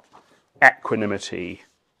 wisdom, equanimity,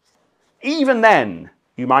 even then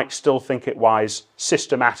you might still think it wise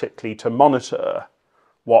systematically to monitor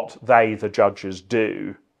what they, the judges,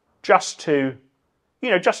 do, just to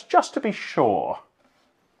be sure.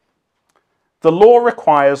 The law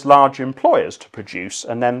requires large employers to produce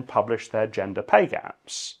and then publish their gender pay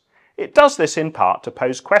gaps. It does this in part to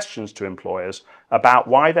pose questions to employers about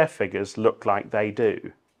why their figures look like they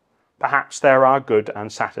do. Perhaps there are good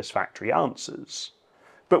and satisfactory answers.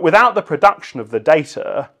 But without the production of the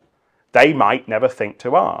data, they might never think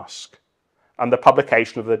to ask. And the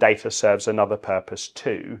publication of the data serves another purpose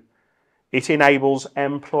too. It enables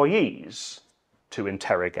employees to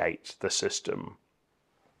interrogate the system.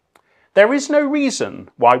 There is no reason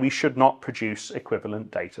why we should not produce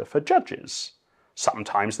equivalent data for judges.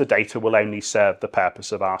 Sometimes the data will only serve the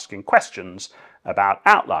purpose of asking questions about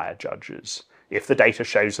outlier judges. If the data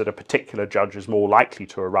shows that a particular judge is more likely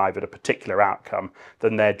to arrive at a particular outcome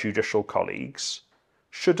than their judicial colleagues,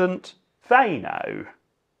 shouldn't they know?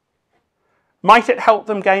 Might it help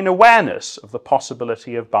them gain awareness of the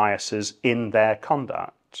possibility of biases in their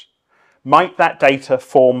conduct? Might that data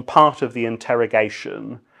form part of the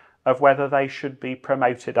interrogation of whether they should be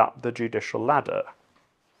promoted up the judicial ladder?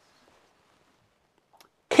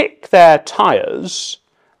 Kick their tires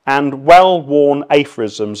and well-worn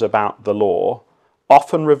aphorisms about the law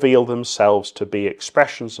often reveal themselves to be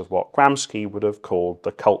expressions of what Gramsci would have called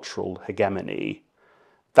the cultural hegemony.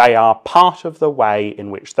 They are part of the way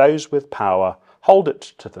in which those with power hold it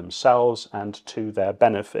to themselves and to their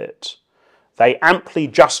benefit. They amply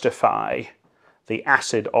justify the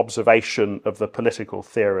acid observation of the political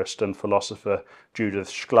theorist and philosopher Judith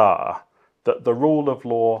Shklar that the rule of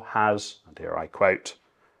law has, and here I quote,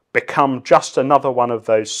 become just another one of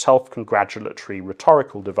those self-congratulatory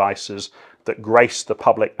rhetorical devices that grace the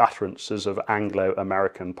public utterances of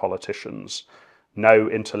Anglo-American politicians. No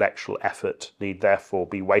intellectual effort need therefore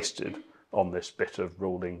be wasted on this bit of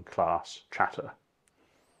ruling class chatter.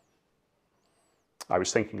 I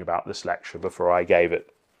was thinking about this lecture before I gave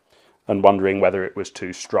it and wondering whether it was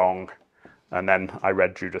too strong, and then I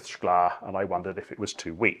read Judith Shklar and I wondered if it was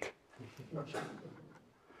too weak.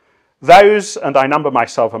 Those, and I number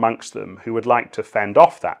myself amongst them, who would like to fend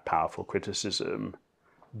off that powerful criticism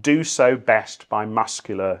do so best by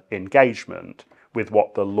muscular engagement with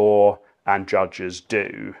what the law and judges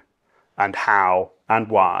do, and how and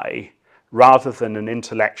why, rather than an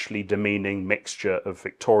intellectually demeaning mixture of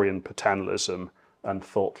Victorian paternalism and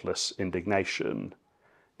thoughtless indignation.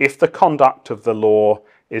 If the conduct of the law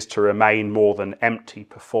is to remain more than empty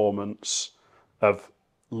performance of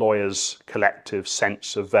lawyers' collective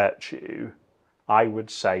sense of virtue, I would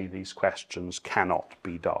say these questions cannot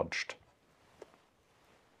be dodged.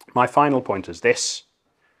 My final point is this.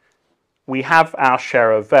 We have our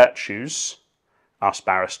share of virtues, us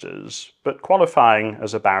barristers, but qualifying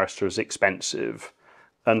as a barrister is expensive,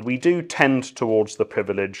 and we do tend towards the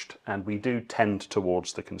privileged and we do tend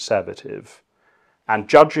towards the conservative. And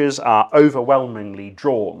judges are overwhelmingly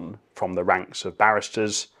drawn from the ranks of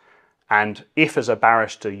barristers, and if as a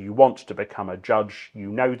barrister you want to become a judge,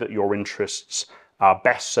 you know that your interests are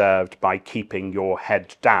best served by keeping your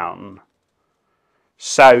head down.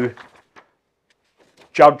 So,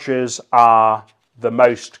 judges are the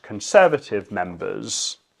most conservative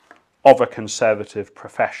members of a conservative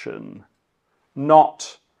profession,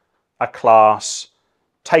 not a class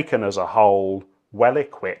taken as a whole well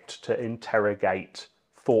equipped to interrogate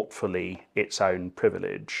thoughtfully its own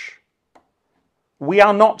privilege. We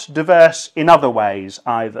are not diverse in other ways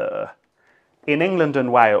either. In England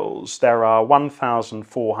and Wales, there are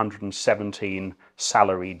 1,417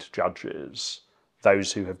 salaried judges,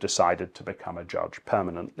 those who have decided to become a judge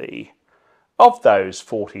permanently. Of those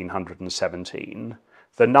 1,417,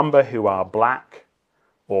 the number who are black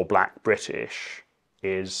or black British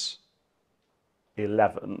is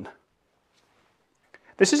 11.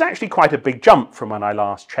 This is actually quite a big jump from when I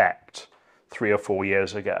last checked 3 or 4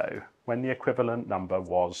 years ago, when the equivalent number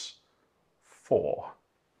was 4.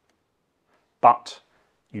 But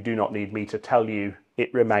you do not need me to tell you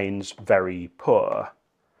it remains very poor.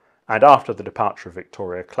 And after the departure of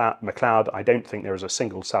Victoria MacLeod, I don't think there is a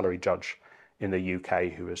single salaried judge in the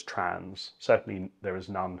UK who is trans. Certainly there is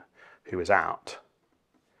none who is out.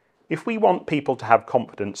 If we want people to have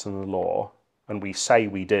confidence in the law, and we say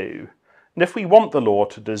we do, and if we want the law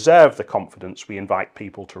to deserve the confidence we invite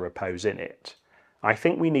people to repose in it, I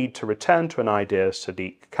think we need to return to an idea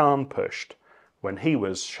Sadiq Khan pushed when he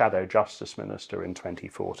was Shadow Justice Minister in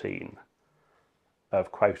 2014, of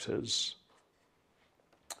quotas.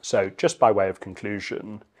 So, just by way of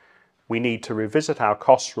conclusion, we need to revisit our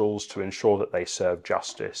cost rules to ensure that they serve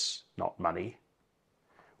justice, not money.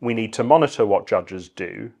 We need to monitor what judges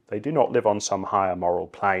do. They do not live on some higher moral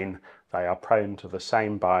plane. They are prone to the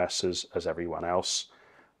same biases as everyone else.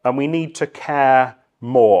 And we need to care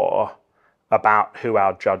more about who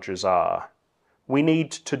our judges are. We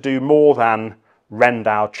need to do more than rend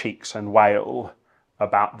our cheeks and wail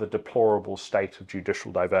about the deplorable state of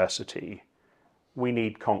judicial diversity. We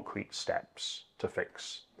need concrete steps to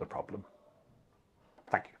fix the problem.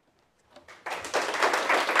 Thank you.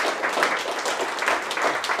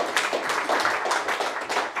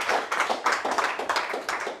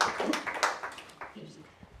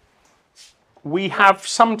 We have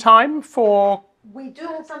some time for... We do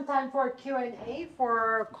have some time for Q&A,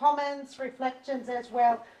 for comments, reflections as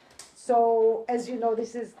well. So, as you know,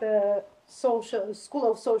 this is the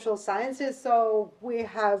School of Social Sciences, so we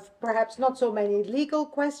have perhaps not so many legal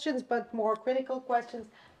questions, but more critical questions.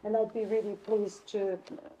 And I'd be really pleased to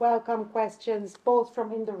welcome questions both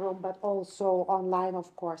from in the room, but also online,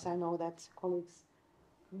 of course. I know that colleagues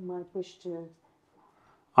might wish to...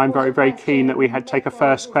 I'm very, very keen that we take a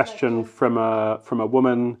first question from a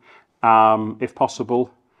woman, if possible.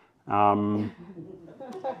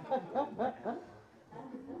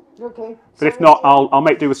 Okay. But if not, I'll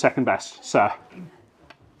make do with second best, sir.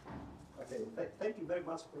 Okay, thank you very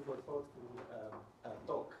much for your thoughtful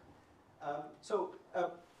talk.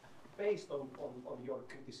 Based on your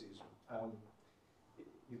criticism,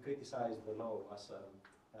 you criticize the law as a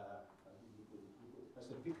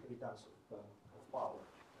victory dance of power.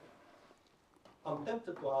 I'm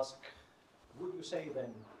tempted to ask, would you say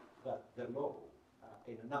then that the law,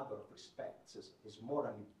 in a number of respects, is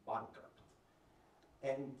morally bankrupt?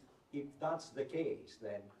 And if that's the case,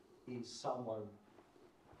 then is someone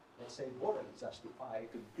let's say, morally justified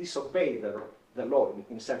to disobey the law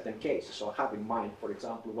in certain cases. So have in mind, for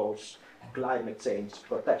example, those climate change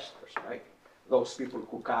protesters, right? Those people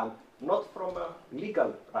who come not from a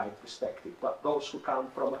legal right perspective, but those who come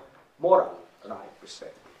from a moral right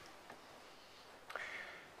perspective.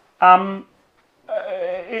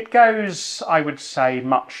 It goes, I would say,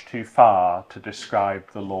 much too far to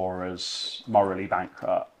describe the law as morally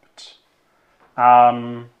bankrupt.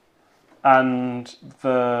 And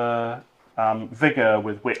the vigour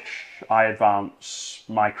with which I advance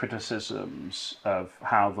my criticisms of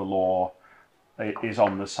how the law is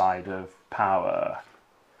on the side of power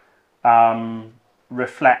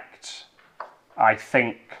reflect, I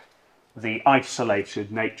think, the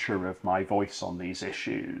isolated nature of my voice on these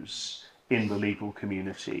issues in the legal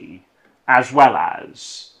community, as well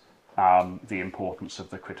as the importance of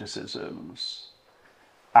the criticisms.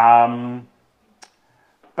 But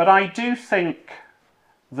I do think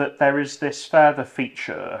that there is this further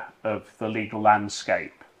feature of the legal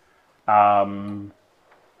landscape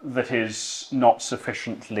that is not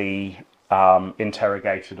sufficiently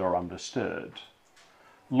interrogated or understood.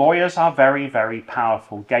 Lawyers are very, very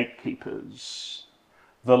powerful gatekeepers.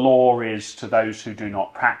 The law is, to those who do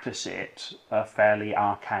not practice it, a fairly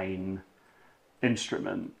arcane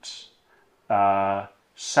instrument.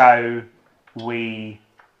 So we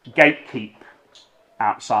gatekeep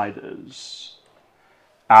outsiders.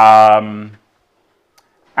 And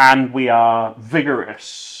we are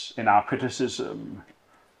vigorous in our criticism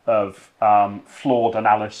of flawed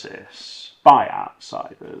analysis by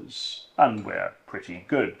outsiders. And we're pretty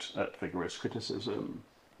good at vigorous criticism.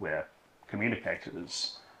 We're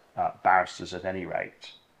communicators, barristers at any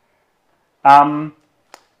rate. And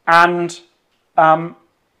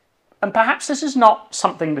perhaps this is not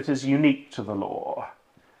something that is unique to the law,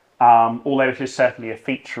 although it is certainly a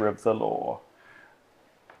feature of the law.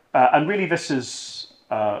 And really this is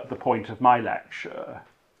the point of my lecture.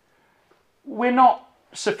 We're not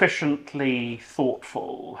sufficiently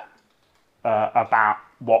thoughtful about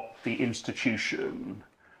what the institution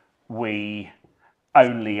we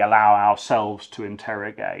only allow ourselves to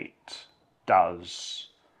interrogate does,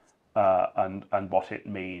 and what it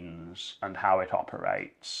means and how it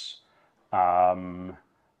operates, and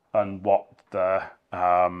what the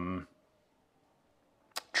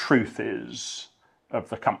truth is of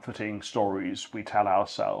the comforting stories we tell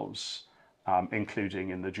ourselves, including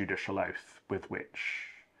in the judicial oath with which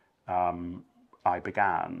I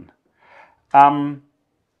began.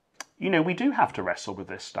 You know, we do have to wrestle with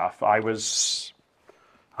this stuff.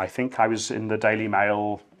 I think I was in the Daily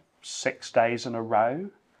Mail 6 days in a row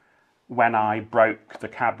when I broke the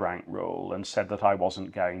cab rank rule and said that I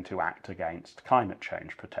wasn't going to act against climate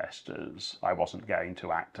change protesters. I wasn't going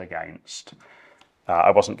to act against, I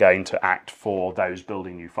wasn't going to act for those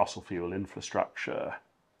building new fossil fuel infrastructure.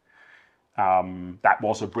 That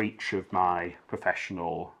was a breach of my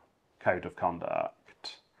professional code of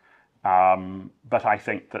conduct. But I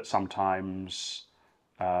think that sometimes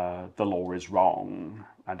the law is wrong,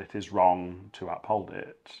 and it is wrong to uphold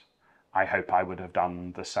it. I hope I would have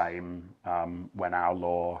done the same when our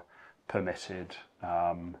law permitted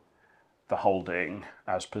the holding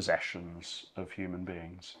as possessions of human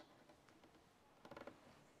beings.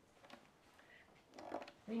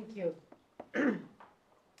 Thank you.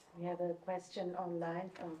 We have a question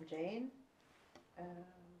online from Jane.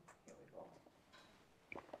 Here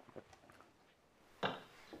we go.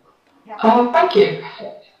 Yeah. Thank you.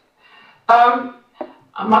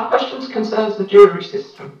 My question concerns the jury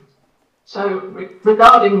system. So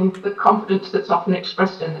regarding the confidence that's often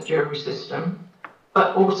expressed in the jury system,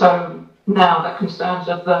 but also now the concerns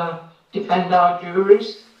of the defend our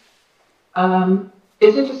juries,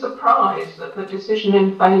 is it a surprise that the decision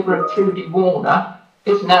in favour of Trudy Warner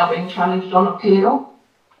is now being challenged on appeal?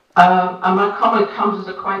 And my comment comes as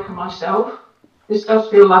a Quaker myself. This does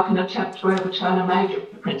feel like an attempt to overturn a major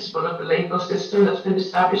principle of the legal system that's been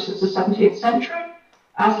established since the 17th century,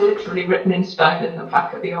 as literally written in stone in the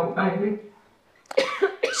back of the Old Bailey.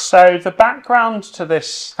 So the background to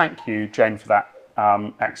this, thank you, Jane, for that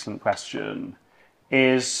excellent question,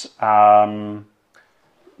 is that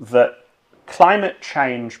climate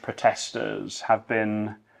change protesters have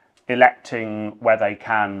been electing where they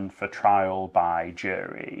can for trial by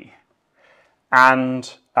jury. And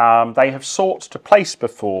they have sought to place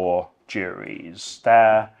before juries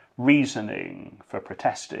their reasoning for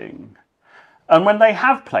protesting. And when they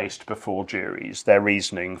have placed before juries their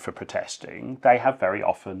reasoning for protesting, they have very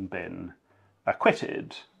often been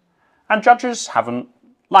acquitted. And judges haven't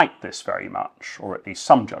liked this very much, or at least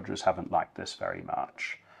some judges haven't liked this very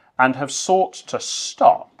much, and have sought to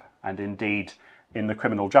stop and indeed in the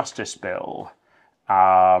criminal justice bill,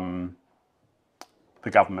 the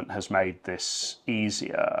government has made this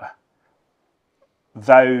easier.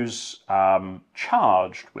 Those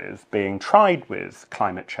charged with being tried with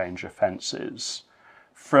climate change offences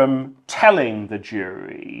from telling the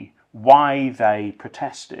jury why they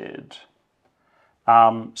protested,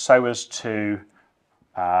 so as to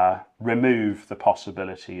remove the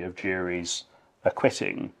possibility of juries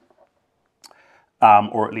acquitting,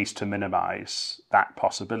 or at least to minimise that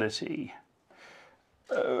possibility.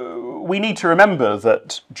 We need to remember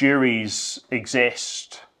that juries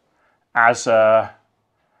exist as a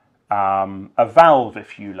valve,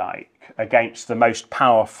 if you like, against the most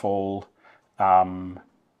powerful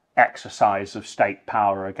exercise of state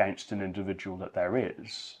power against an individual that there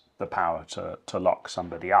is, the power to lock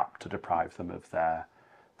somebody up, to deprive them of their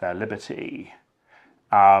liberty.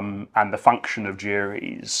 And the function of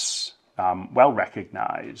juries, well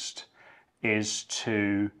recognised, is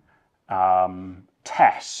to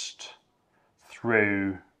test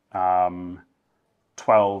through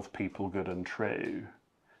 12 people good and true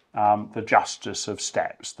the justice of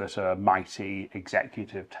steps that a mighty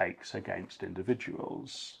executive takes against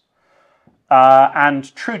individuals.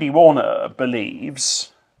 And Trudy Warner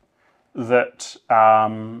believes that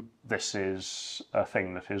this is a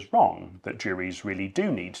thing that is wrong, that juries really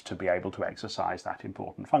do need to be able to exercise that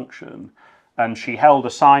important function. And she held a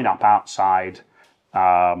sign up outside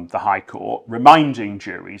the High Court reminding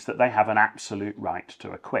juries that they have an absolute right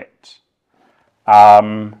to acquit.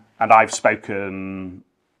 And I've spoken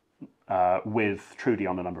with Trudy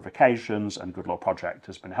on a number of occasions, and Good Law Project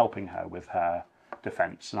has been helping her with her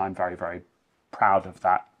defence, and I'm very, very proud of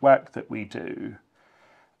that work that we do.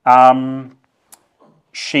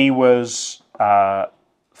 She was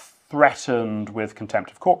threatened with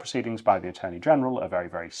contempt of court proceedings by the Attorney General, a very,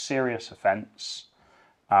 very serious offence.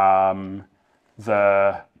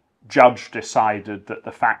 The judge decided that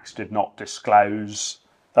the facts did not disclose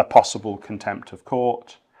a possible contempt of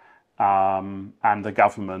court, and the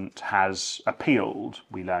government has appealed,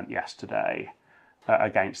 we learnt yesterday,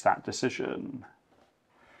 against that decision.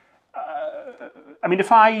 I mean,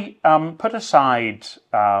 if I put aside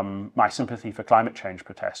my sympathy for climate change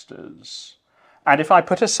protesters, and if I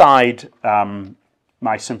put aside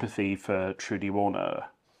my sympathy for Trudy Warner,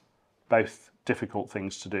 both difficult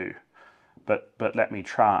things to do, but let me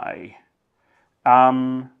try,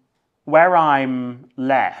 where I'm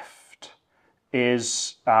left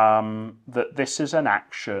is that this is an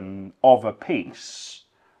action of a piece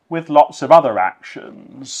with lots of other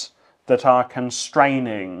actions that are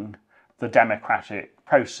constraining the democratic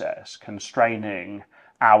process, constraining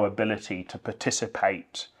our ability to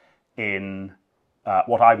participate in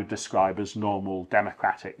what I would describe as normal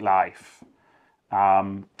democratic life,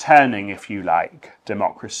 turning, if you like,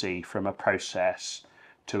 democracy from a process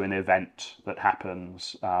to an event that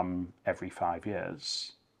happens every 5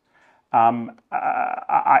 years.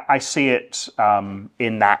 I see it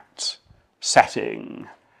in that setting,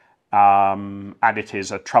 and it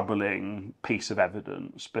is a troubling piece of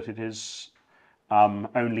evidence, but it is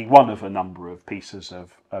only one of a number of pieces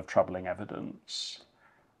of troubling evidence.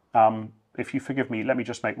 If you forgive me, let me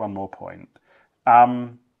just make one more point.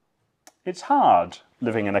 It's hard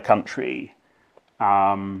living in a country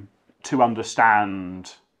to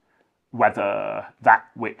understand whether that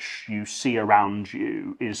which you see around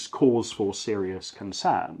you is cause for serious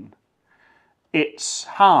concern. It's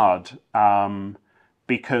hard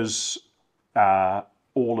because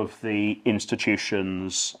all of the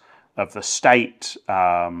institutions of the state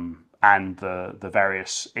and the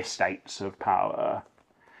various estates of power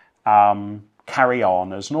carry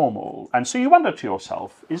on as normal. And so you wonder to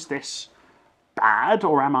yourself, is this bad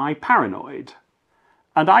or am I paranoid?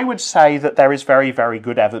 And I would say that there is very, very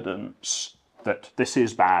good evidence that this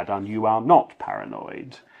is bad and you are not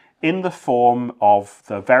paranoid, in the form of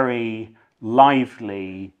the very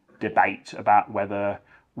lively debate about whether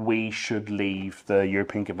we should leave the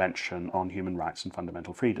European Convention on Human Rights and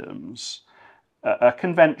Fundamental Freedoms, a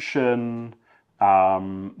convention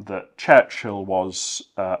that Churchill was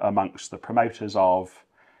amongst the promoters of,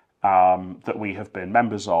 that we have been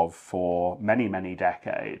members of for many, many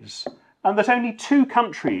decades, and that only 2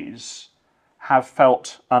 countries have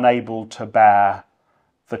felt unable to bear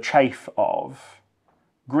the chafe of: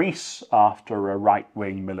 Greece after a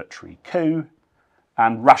right-wing military coup,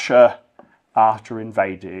 and Russia after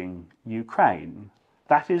invading Ukraine.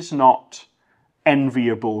 That is not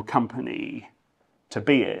enviable company to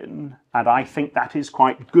be in, and I think that is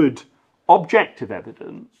quite good objective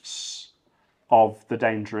evidence of the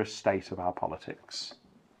dangerous state of our politics.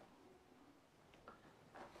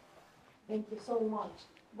 Thank you so much.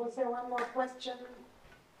 Was there one more question?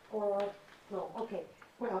 Or no? Okay.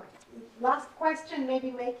 Well, last question.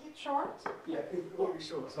 Maybe make it short. Yeah, it will be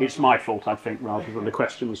short. It's my fault, I think, rather than the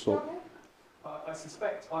question's fault. I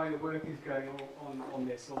suspect either work is going on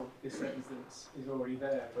this, or this evidence is already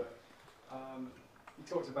there. But you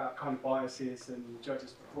talked about kind of biases and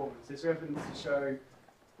judges' performance. Is there evidence to show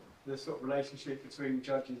the sort of relationship between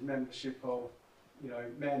judges' membership of,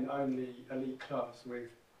 men-only elite clubs with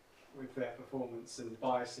their performance and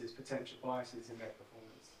biases, potential biases in their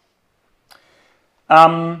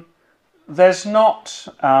performance? There's not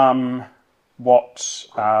what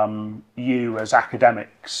you as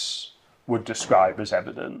academics would describe as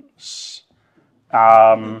evidence.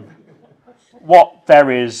 What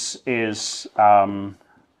there is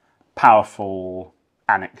powerful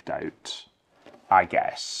anecdote, I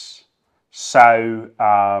guess. So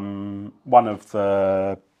one of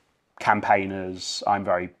the campaigners I'm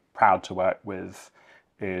very proud to work with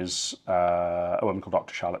is a woman called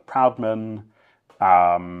Dr. Charlotte Proudman.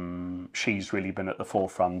 She's really been at the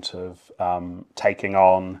forefront of taking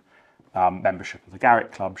on membership of the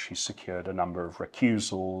Garrick Club. She's secured a number of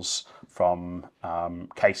recusals from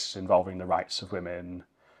cases involving the rights of women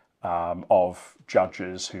of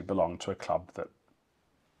judges who belong to a club that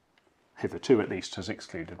hitherto at least has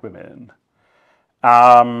excluded women.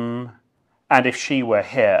 And if she were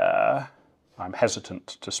here, I'm hesitant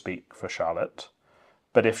to speak for Charlotte,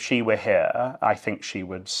 but if she were here, I think she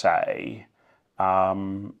would say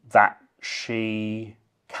that she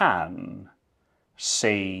can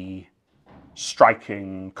see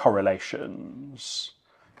striking correlations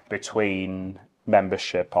between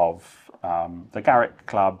membership of the Garrick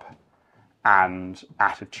Club and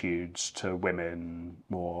attitudes to women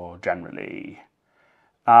more generally.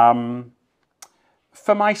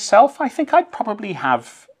 For myself, I think I'd probably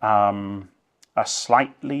have a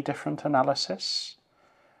slightly different analysis.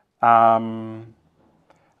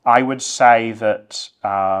 I would say that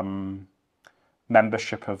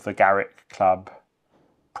membership of the Garrick Club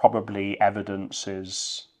probably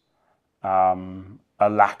evidences a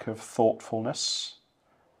lack of thoughtfulness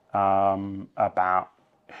about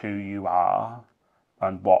who you are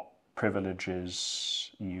and what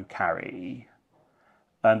privileges you carry.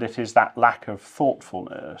 And it is that lack of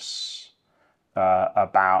thoughtfulness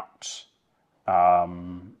about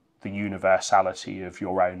the universality of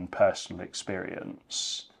your own personal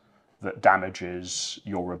experience that damages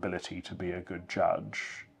your ability to be a good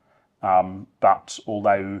judge. But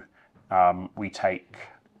although we take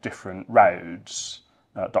different roads,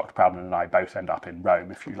 Dr. Proudman and I both end up in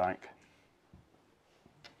Rome, if you like.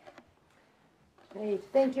 Great,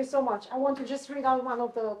 thank you so much. I want to just read out one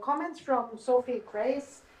of the comments from Sophie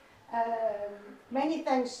Grace. Many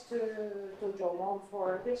thanks to Jolyon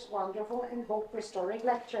for this wonderful and both restoring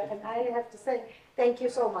lecture. And I have to say, thank you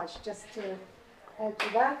so much. Just to add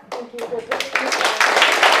to that, thank you.